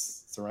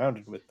Dalton's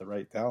surrounded with the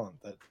right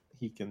talent that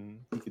he can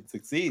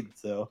succeed.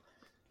 So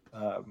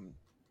I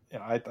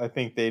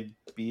think they'd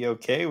be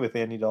okay with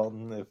Andy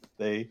Dalton if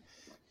they.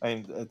 I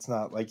mean, it's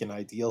not like an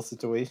ideal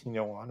situation.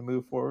 You don't want to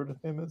move forward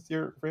with him as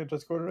your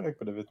franchise quarterback,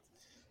 but if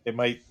it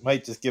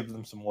might just give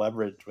them some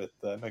leverage with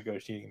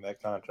negotiating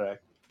that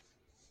contract.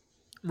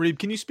 Reeb,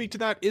 can you speak to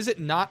that? Is it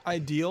not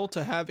ideal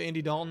to have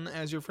Andy Dalton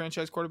as your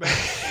franchise quarterback?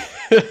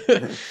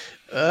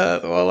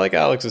 Well, like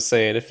Alex was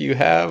saying, if you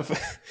have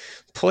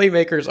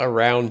playmakers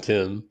around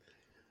him,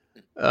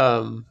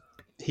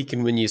 he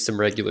can win you some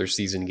regular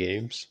season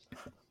games.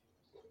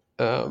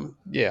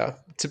 Yeah.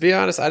 To be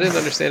honest, I didn't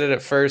understand it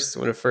at first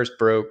when it first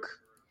broke.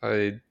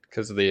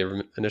 Because of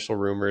the initial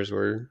rumors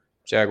were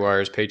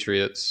Jaguars,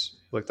 Patriots.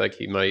 Looked like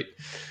he might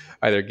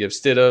either give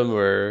Stidham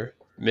or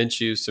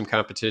Minshew some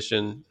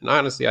competition. And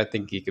honestly, I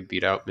think he could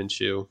beat out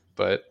Minshew,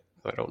 but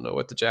I don't know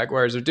what the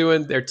Jaguars are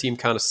doing. Their team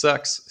kind of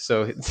sucks,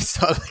 so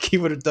it's not like he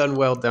would have done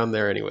well down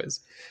there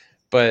anyways.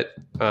 But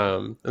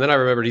and then I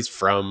remembered he's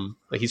from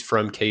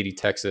Katy,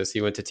 Texas.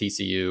 He went to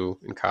TCU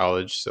in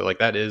college, so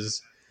that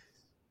is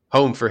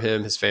home for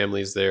him. His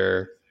family's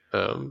there,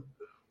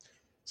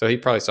 so he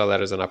probably saw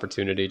that as an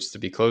opportunity just to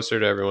be closer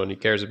to everyone he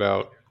cares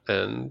about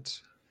and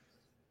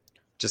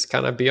just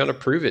kind of be on a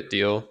prove it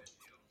deal.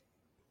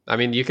 I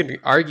mean, you can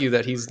argue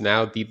that he's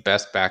now the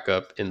best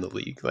backup in the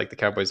league. Like the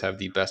Cowboys have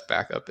the best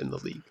backup in the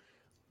league.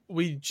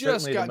 We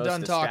just Certainly got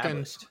done talking.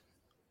 established.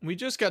 We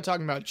just got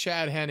talking about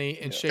Chad Henne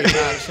and Shea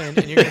Patterson,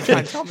 and you're going to try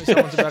and tell me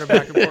someone's a better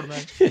backup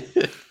quarterback.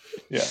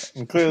 Yeah,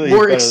 and clearly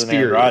More he's better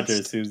than Aaron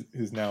experienced. Rodgers,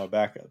 who's now a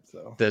backup.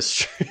 So That's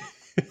true.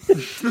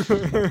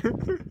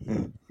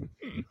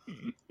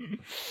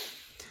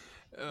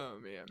 Oh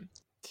man,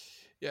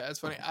 yeah, it's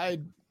funny.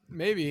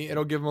 Maybe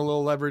it'll give him a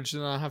little leverage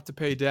and not have to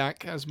pay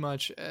Dak as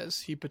much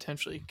as he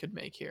potentially could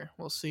make here.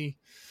 We'll see.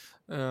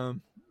 But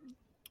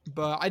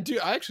I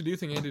actually do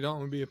think Andy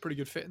Dalton would be a pretty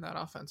good fit in that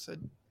offense.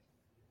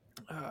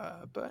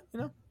 But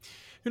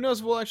who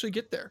knows? We'll actually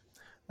get there.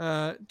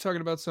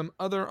 Talking about some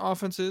other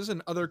offenses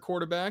and other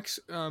quarterbacks,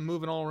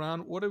 moving all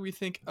around. What do we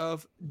think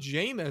of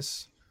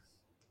Jameis?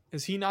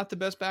 Is he not the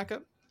best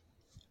backup?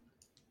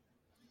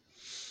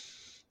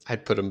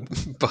 I'd put him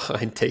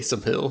behind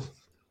Taysom Hill.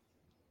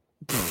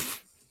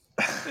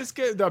 This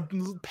guy,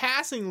 the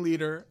passing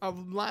leader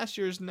of last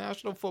year's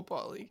National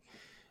Football League,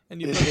 and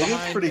you It put is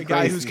behind pretty a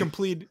guy who's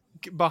crazy.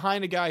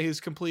 behind a guy who's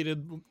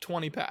completed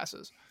 20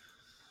 passes.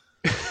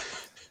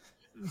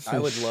 I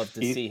would love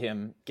to see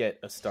him get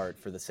a start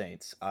for the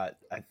Saints. I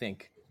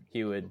think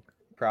he would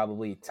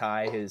probably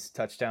tie his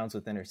touchdowns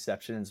with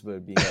interceptions, but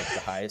would be like the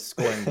highest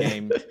scoring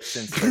game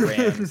since the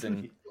Rams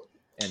and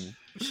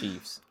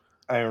Chiefs.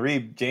 I mean,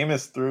 Reed,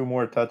 Jameis threw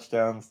more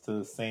touchdowns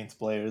to Saints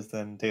players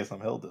than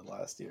Taysom Hill did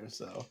last year,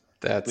 so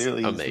That's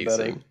clearly he's the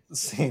better amazing.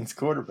 Saints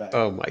quarterback.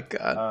 Oh my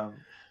God.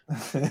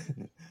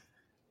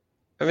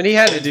 I mean, he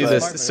had to do But-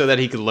 this so that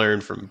he could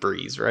learn from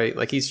Breeze, right?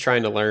 Like he's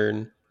trying to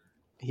learn.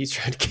 He's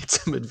trying to get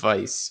some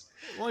advice.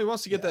 Well, he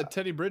wants to get that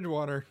Teddy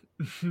Bridgewater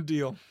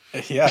deal.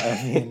 Yeah,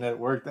 I mean, it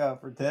worked out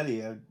for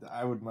Teddy.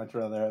 I would much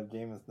rather have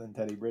Jameis than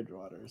Teddy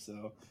Bridgewater.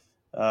 So,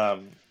 I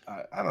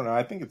don't know.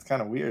 I think it's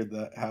kind of weird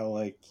that how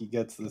like he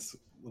gets this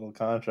little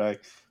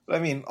contract. But I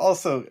mean,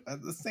 also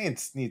the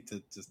Saints need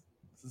to just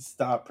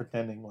stop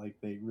pretending like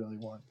they really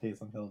want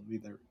Taysom Hill to be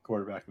their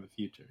quarterback of the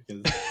future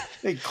because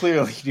they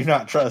clearly do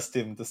not trust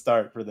him to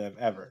start for them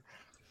ever.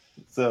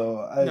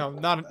 So No,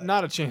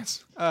 not a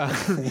chance.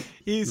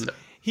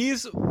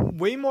 He's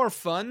way more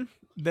fun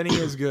than he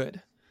is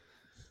good.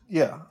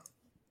 Yeah.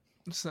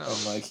 So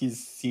Like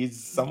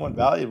he's somewhat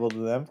valuable to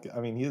them.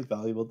 I mean, he is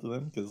valuable to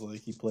them because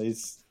like he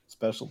plays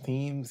special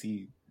teams.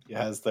 He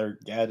has their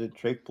gadget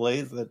trick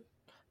plays that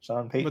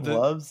Sean Payton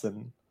loves,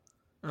 and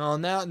well,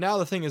 now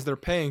the thing is they're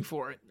paying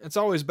for it. It's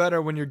always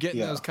better when you're getting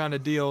Yeah. those kind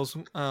of deals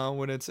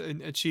when it's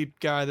a cheap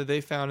guy that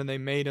they found and they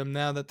made him.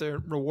 Now that they're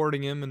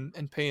rewarding him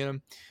and paying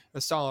him a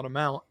solid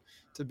amount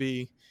to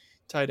be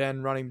tight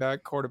end, running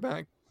back,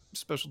 quarterback,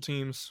 special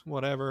teams,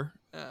 whatever,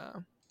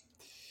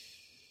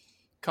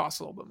 costs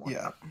a little bit more.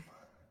 yeah,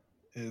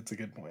 it's a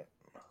good point.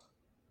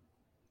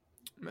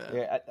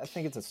 Yeah, I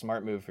think it's a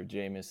smart move for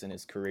Jameis in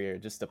his career,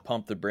 just to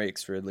pump the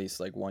brakes for at least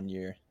like 1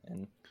 year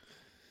and,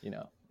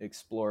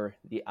 explore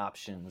the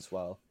options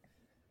while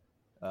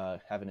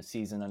having a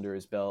season under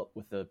his belt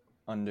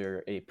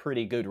under a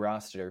pretty good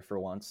roster for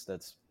once.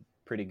 That's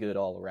pretty good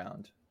all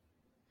around.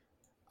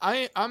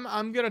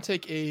 I'm gonna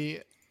take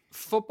a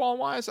football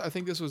wise. I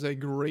think this was a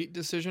great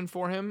decision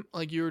for him,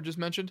 like you were just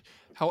mentioned.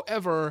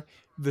 However,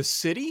 the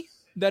city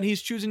that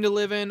he's choosing to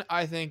live in,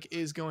 I think,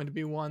 is going to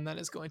be one that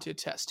is going to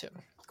test him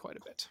quite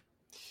a bit.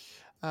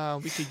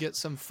 We could get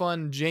some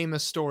fun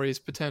Jameis stories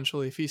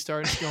potentially if he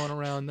starts going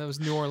around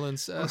those New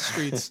Orleans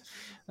streets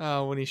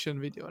when he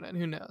shouldn't be doing it.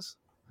 Who knows?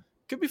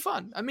 Could be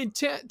fun. I mean,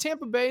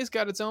 Tampa Bay's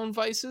got its own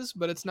vices,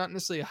 but it's not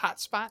necessarily a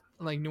hot spot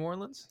like New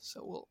Orleans,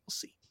 so we'll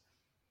see.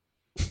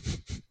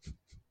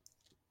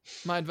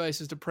 My advice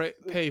is to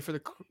pay for the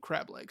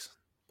crab legs,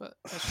 but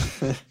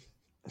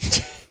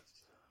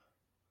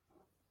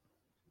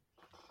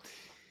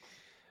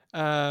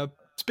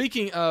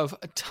speaking of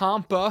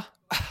Tampa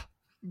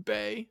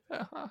Bay,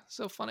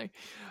 so funny.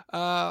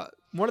 One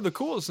of the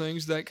coolest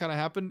things that kind of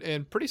happened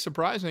and pretty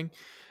surprising,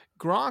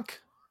 Gronk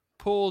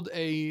pulled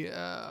a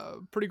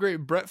pretty great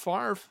Brett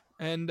Favre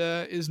and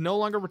is no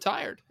longer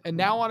retired and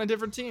now on a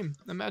different team.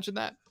 Imagine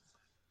that.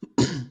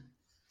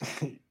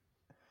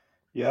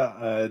 Yeah,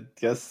 I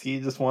guess he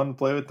just wanted to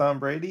play with Tom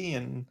Brady,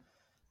 and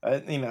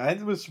I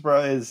was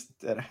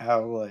surprised at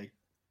how like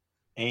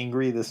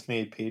angry this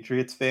made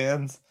Patriots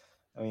fans.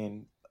 I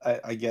mean,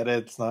 I get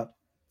it; it's not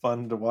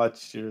fun to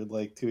watch two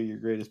of your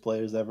greatest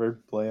players ever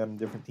play on a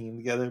different team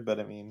together.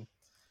 But I mean,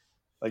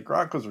 like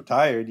Gronk was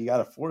retired, you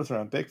got a 4th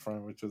round pick from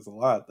him, which was a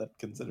lot. That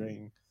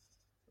considering,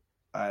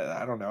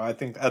 I don't know. I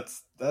think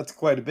that's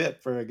quite a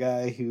bit for a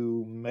guy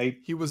who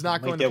he was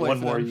not going to get play one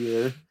for more them.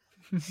 year.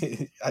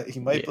 He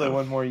might play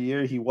one more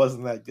year. He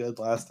wasn't that good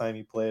last time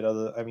he played.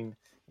 In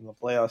the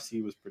playoffs,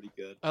 he was pretty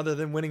good. Other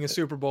than winning a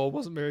Super Bowl,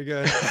 wasn't very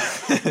good.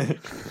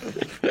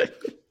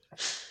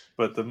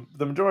 But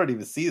the majority of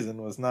the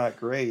season was not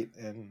great,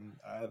 and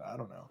I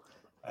don't know.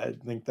 I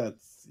think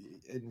that's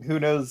who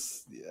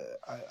knows.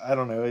 I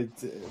don't know.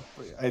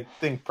 I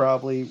think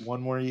probably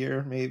one more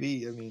year,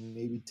 maybe. I mean,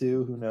 maybe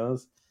 2. Who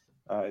knows?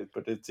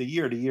 But it's a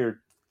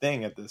year-to-year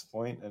thing at this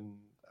point, and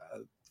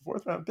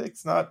 4th round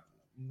pick's not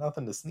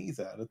nothing to sneeze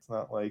at. It's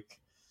not like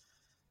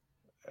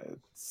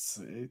it's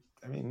a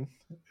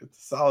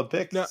solid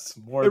pick. No,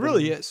 it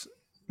really is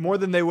more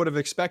than they would have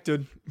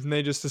expected. And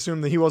they just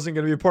assumed that he wasn't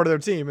going to be a part of their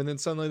team, and then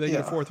suddenly they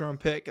get a 4th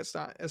round pick. It's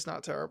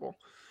not terrible.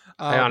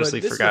 I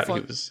honestly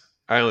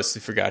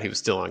forgot he was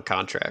still on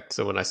contract.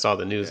 So when I saw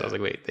the news, I was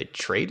like, wait, they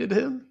traded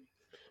him?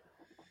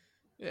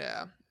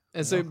 Yeah.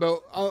 And so,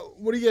 but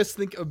what do you guys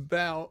think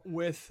about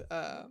with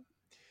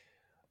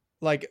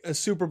like a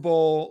Super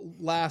Bowl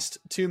last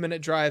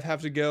 2-minute drive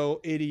have to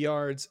go 80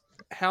 yards?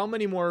 How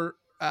many more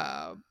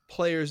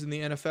players in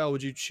the NFL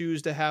would you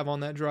choose to have on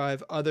that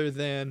drive other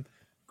than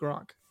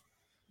Gronk?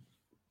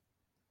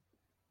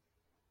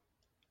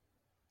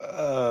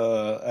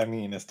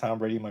 Is Tom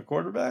Brady my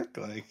quarterback?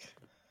 Like,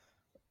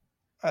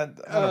 I don't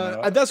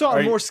know. That's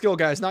all more skill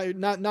guys,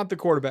 not the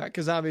quarterback,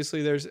 because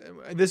obviously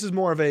this is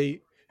more of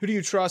a who do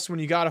you trust when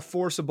you got to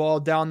force a ball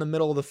down the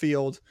middle of the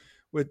field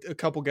with a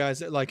couple guys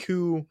that like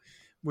who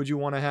would you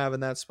want to have in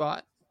that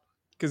spot?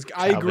 Because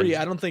I agree,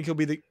 I don't think he'll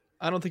be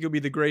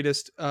the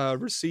greatest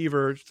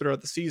receiver throughout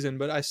the season,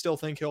 but I still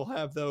think he'll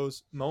have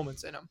those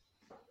moments in him.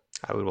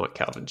 I would want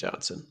Calvin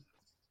Johnson.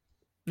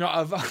 No,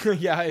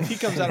 yeah, if he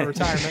comes out of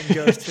retirement and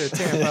goes to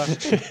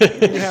Tampa,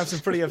 you're gonna have some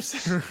pretty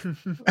upset.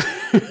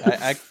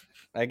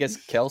 I guess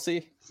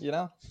Kelsey,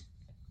 Yeah,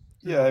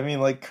 I mean,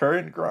 like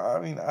current.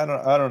 I mean, I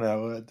don't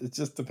know. It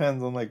just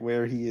depends on like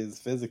where he is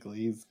physically.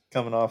 He's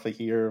coming off a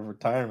year of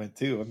retirement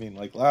too. I mean,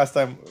 like last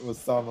time we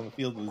saw him on the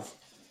field was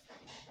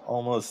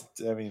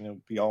almost. I mean, it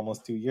would be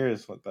almost 2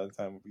 years by the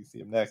time we see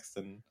him next.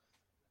 And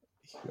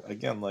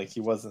again, like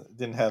he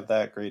didn't have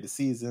that great a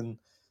season.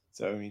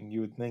 So I mean,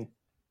 you would think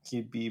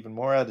he'd be even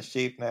more out of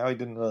shape now. He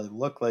didn't really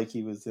look like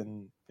he was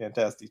in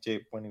fantastic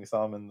shape when we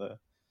saw him in the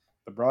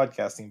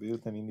broadcasting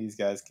booth. I mean, these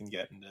guys can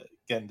get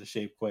into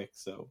shape quick.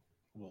 So.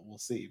 We'll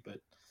see, but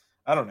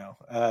I don't know.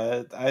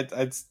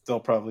 I'd still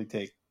probably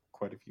take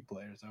quite a few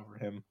players over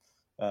him,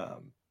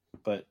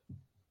 but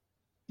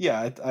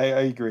yeah, I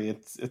agree.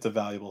 It's a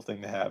valuable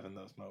thing to have in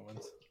those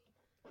moments.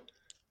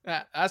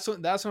 That's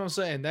what I'm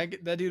saying.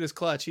 That dude is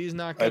clutch. He's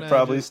not gonna.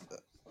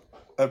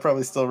 I'd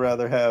probably still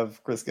rather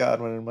have Chris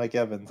Godwin and Mike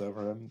Evans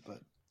over him, but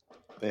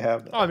they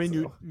have that. Oh, I mean,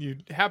 so. you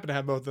happen to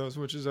have both those,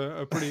 which is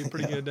a pretty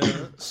good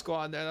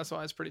squad there. That's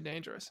why it's pretty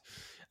dangerous.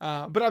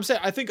 But I'm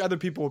saying I think other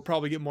people would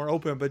probably get more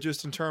open, but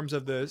just in terms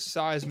of the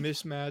size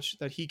mismatch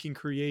that he can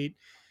create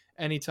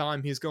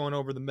anytime he's going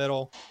over the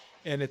middle,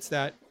 and it's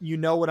that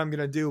what I'm going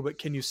to do, but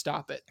can you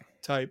stop it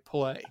type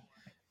play.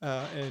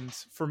 And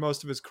for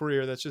most of his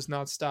career, that's just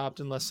not stopped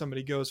unless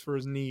somebody goes for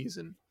his knees.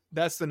 And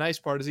that's the nice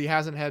part is he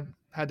hasn't had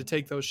to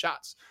take those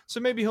shots. So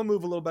maybe he'll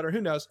move a little better.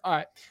 Who knows? All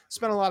right.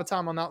 Spent a lot of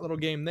time on that little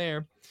game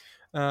there.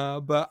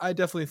 But I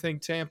definitely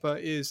think Tampa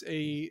is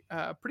a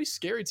pretty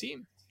scary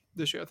team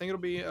this year. I think it'll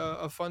be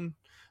a fun.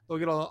 They'll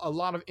get a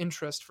lot of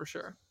interest for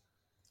sure.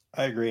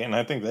 I agree, and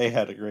I think they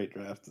had a great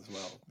draft as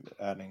well,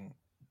 adding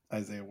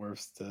Isaiah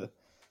Wirfs to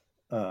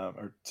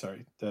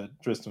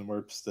Tristan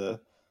Wirfs to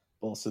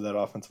bolster that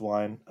offensive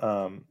line.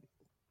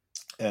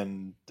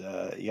 And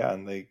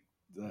they,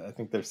 I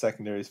think their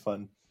secondary is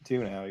fun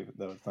too now, even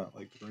though it's not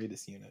like the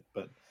greatest unit,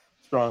 but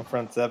strong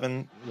front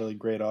seven, really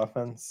great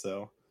offense.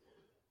 So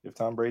if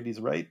Tom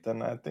Brady's right,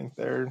 then I think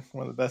they're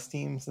one of the best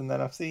teams in the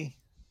NFC.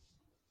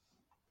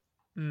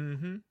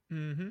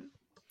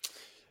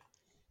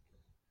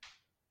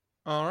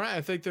 All right,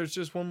 I think there's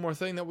just one more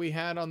thing that we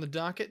had on the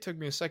docket. It took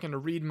me a second to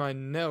read my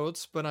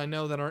notes, but I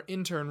know that our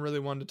intern really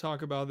wanted to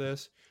talk about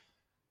this.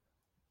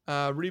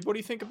 Reed, what do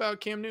you think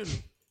about Cam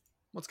Newton?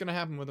 What's going to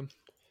happen with him?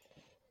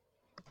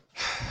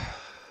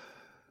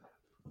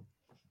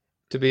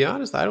 To be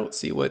honest, I don't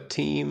see what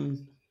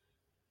team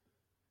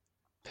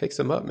picks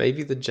him up.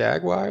 Maybe the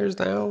Jaguars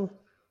now?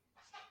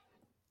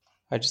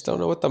 I just don't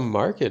know what the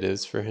market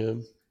is for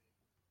him.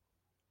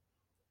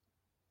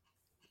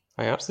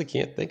 I honestly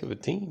can't think of a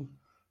team.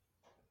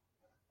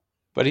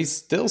 But he's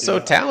still so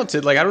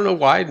talented. Like, I don't know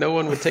why no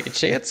one would take a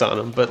chance on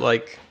him. But,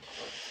 like,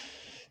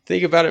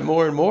 think about it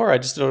more and more. I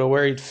just don't know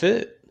where he'd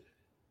fit.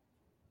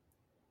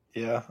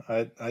 Yeah,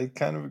 I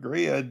kind of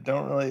agree. I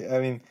don't really.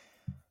 I mean,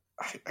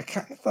 I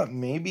kind of thought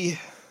maybe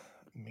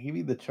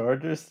the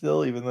Chargers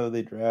still, even though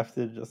they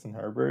drafted Justin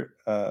Herbert,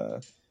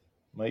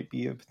 might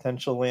be a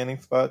potential landing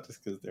spot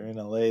just because they're in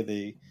LA.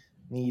 They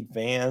need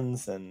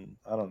fans, and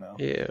I don't know.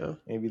 Yeah.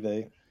 Maybe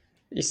they.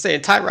 You're saying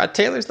Tyrod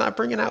Taylor's not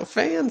bringing out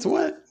fans?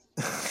 What?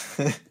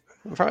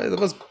 Probably the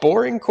most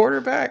boring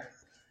quarterback.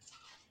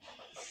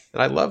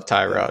 And I love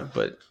Tyrod,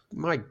 but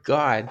my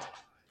God,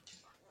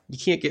 you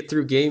can't get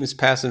through games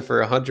passing for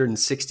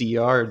 160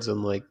 yards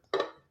on like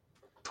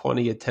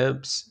 20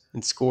 attempts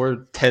and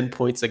score 10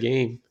 points a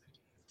game.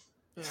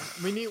 Yeah,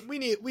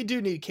 we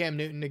do need Cam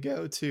Newton to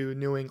go to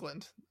New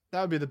England.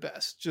 That would be the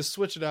best. Just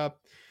switch it up.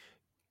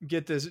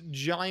 Get this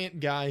giant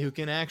guy who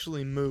can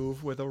actually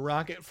move with a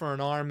rocket for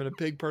an arm and a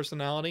big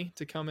personality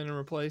to come in and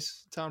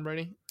replace Tom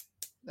Brady.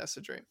 That's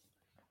the dream.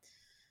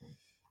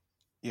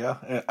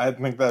 Yeah, I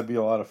think that'd be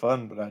a lot of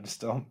fun, but I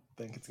just don't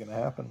think it's going to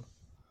happen.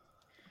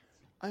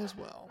 As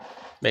well.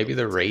 Maybe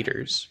the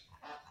Raiders.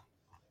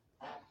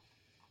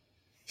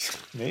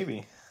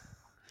 Maybe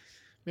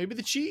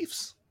the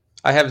Chiefs.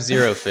 I have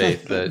zero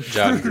faith that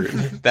John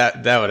Gruden.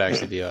 That would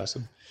actually be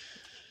awesome.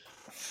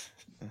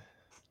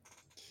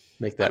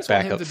 Make that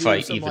backup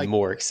fight even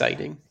more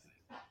exciting.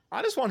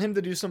 I just want him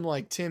to do some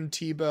like Tim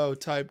Tebow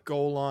type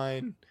goal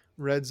line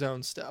red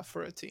zone stuff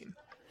for a team.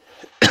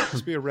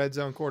 Just be a red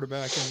zone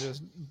quarterback and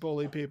just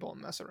bully people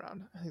and mess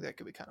around. I think that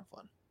could be kind of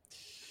fun.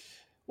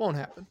 Won't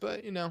happen,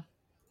 but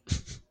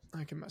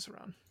I can mess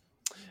around.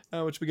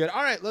 Which would be good.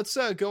 All right, let's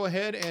go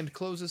ahead and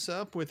close this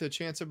up with a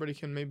chance everybody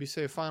can maybe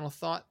say a final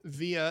thought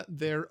via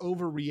their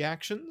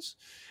overreactions.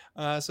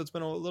 So it's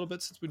been a little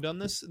bit since we've done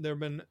this. There have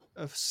been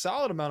a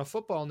solid amount of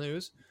football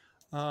news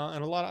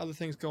and a lot of other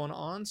things going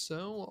on.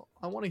 So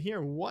I want to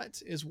hear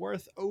what is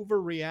worth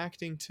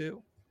overreacting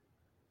to.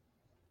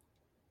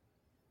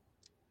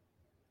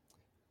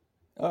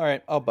 All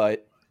right, I'll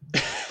bite.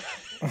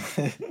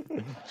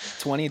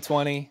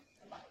 2020,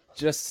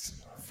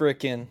 just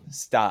freaking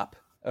stop.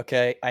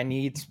 Okay, I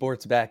need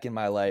sports back in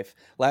my life.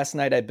 Last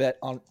night I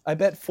bet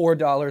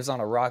 $4 on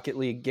a Rocket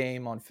League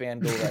game on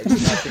FanDuel I knew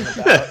nothing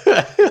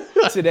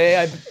about.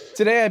 Today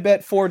Today I bet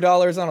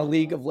 $4 on a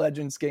League of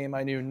Legends game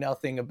I knew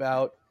nothing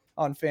about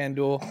on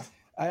FanDuel.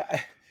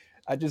 I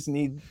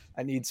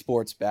need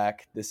sports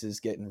back. This is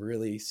getting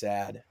really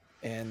sad.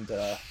 And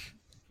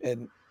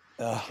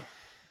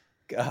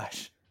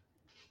gosh,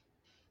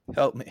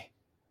 help me.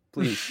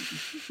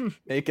 Please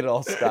make it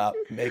all stop.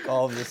 Make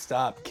all of this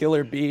stop.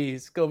 Killer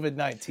bees,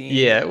 COVID-19.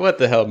 Yeah, what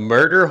the hell?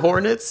 Murder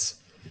hornets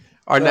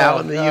are now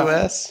in the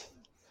U.S.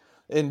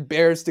 And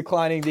Bears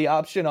declining the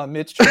option on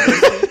Mitch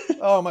Trubisky.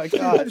 Oh my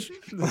gosh.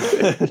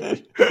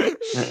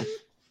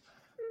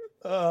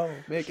 Oh,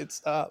 make it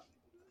stop.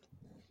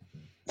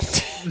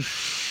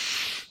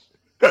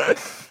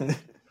 That's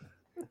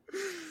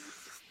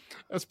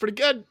pretty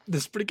good.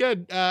 This is pretty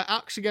good.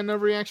 Alex, you got an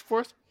overreaction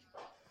for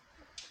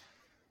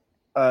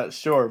us?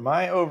 Sure.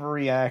 My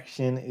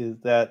overreaction is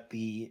that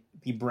the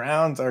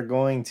Browns are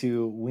going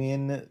to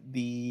win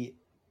the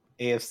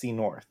AFC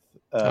North.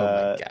 Oh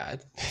my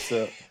God.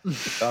 So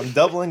I'm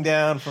doubling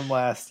down from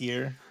last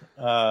year.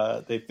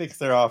 They fixed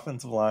their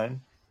offensive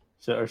line,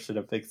 or should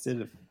have fixed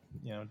it if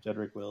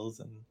Jedrick Wills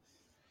and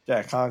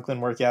Jack Conklin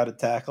work out at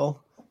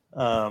tackle.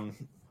 I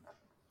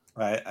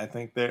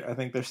think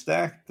they're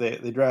stacked.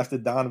 They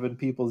drafted Donovan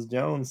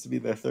Peoples-Jones to be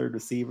their third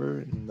receiver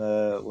in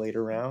the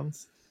later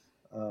rounds.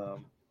 So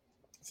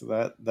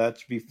that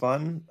should be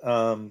fun.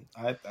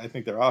 I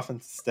think their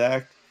offense is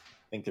stacked.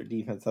 I think their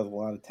defense has a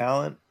lot of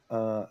talent.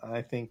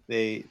 I think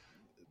they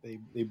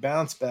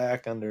bounce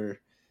back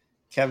under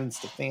Kevin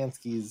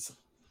Stefanski's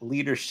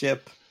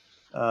leadership,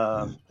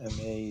 and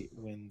they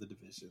win the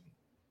division.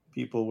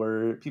 People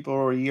were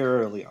a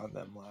year early on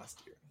them last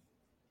year.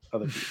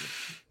 Other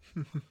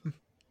people.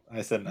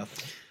 I said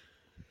nothing.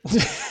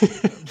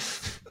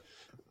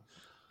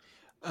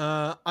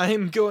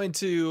 I'm going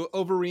to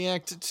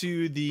overreact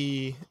to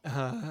the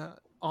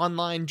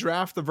online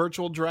draft, the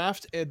virtual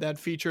draft that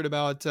featured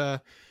about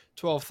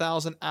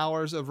 12,000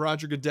 hours of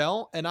Roger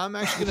Goodell. And I'm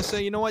actually going to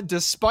say, you know what?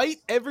 Despite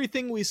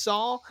everything we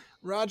saw,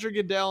 Roger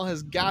Goodell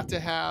has got to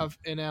have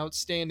an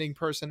outstanding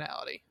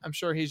personality. I'm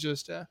sure he's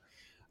just a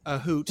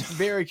hoot,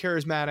 very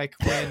charismatic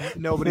when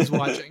nobody's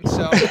watching.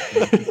 So,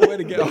 way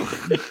to go.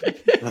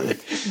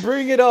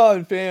 Bring it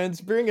on, fans.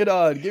 Bring it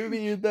on. Give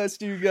me your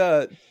best you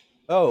got.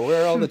 Oh,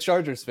 where are all the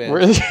Chargers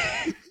fans?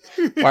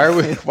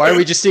 Why are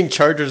we just seeing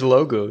Chargers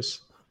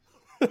logos?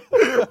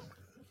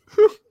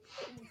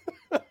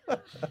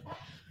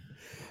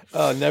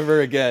 Oh,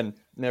 never again.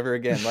 Never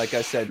again. Like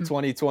I said,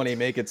 2020,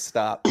 make it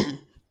stop.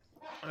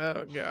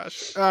 Oh,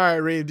 gosh. All right,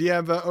 Reed, do you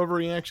have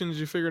overreactions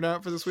you figured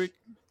out for this week?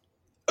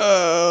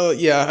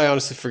 Yeah, I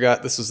honestly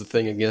forgot this was the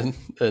thing again.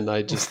 And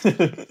I just,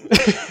 I'm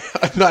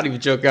not even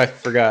joking. I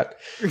forgot.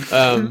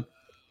 I'm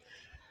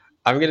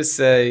going to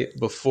say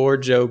before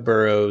Joe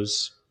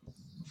Burrow's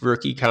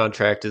rookie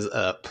contract is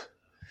up,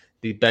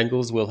 the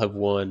Bengals will have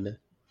won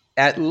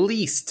at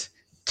least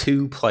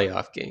 2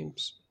 playoff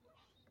games.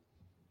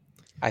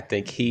 I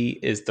think he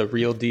is the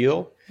real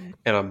deal,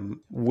 and I'm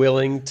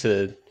willing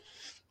to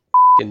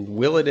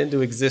will it into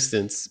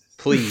existence,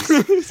 please.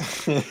 All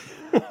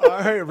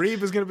right,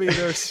 Reeb is going to be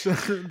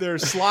their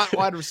slot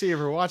wide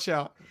receiver. Watch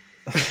out.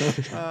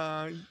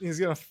 He's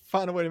going to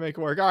find a way to make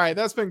it work. All right,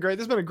 that's been great.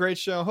 This has been a great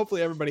show.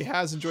 Hopefully everybody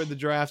has enjoyed the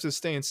draft, is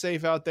staying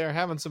safe out there,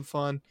 having some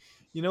fun.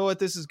 You know what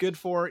this is good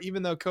for?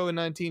 Even though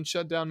COVID-19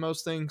 shut down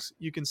most things,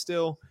 you can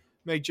still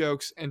make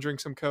jokes and drink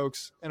some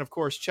Cokes. And, of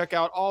course, check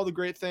out all the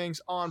great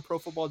things on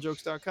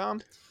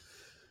profootballjokes.com.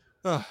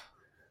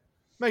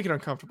 Make it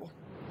uncomfortable.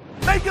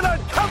 Make it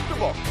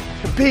uncomfortable.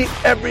 Compete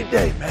every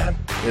day, man.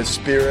 In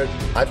spirit,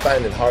 I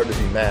find it hard to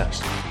be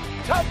matched.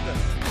 Toughness,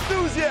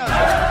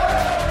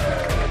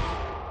 enthusiasm.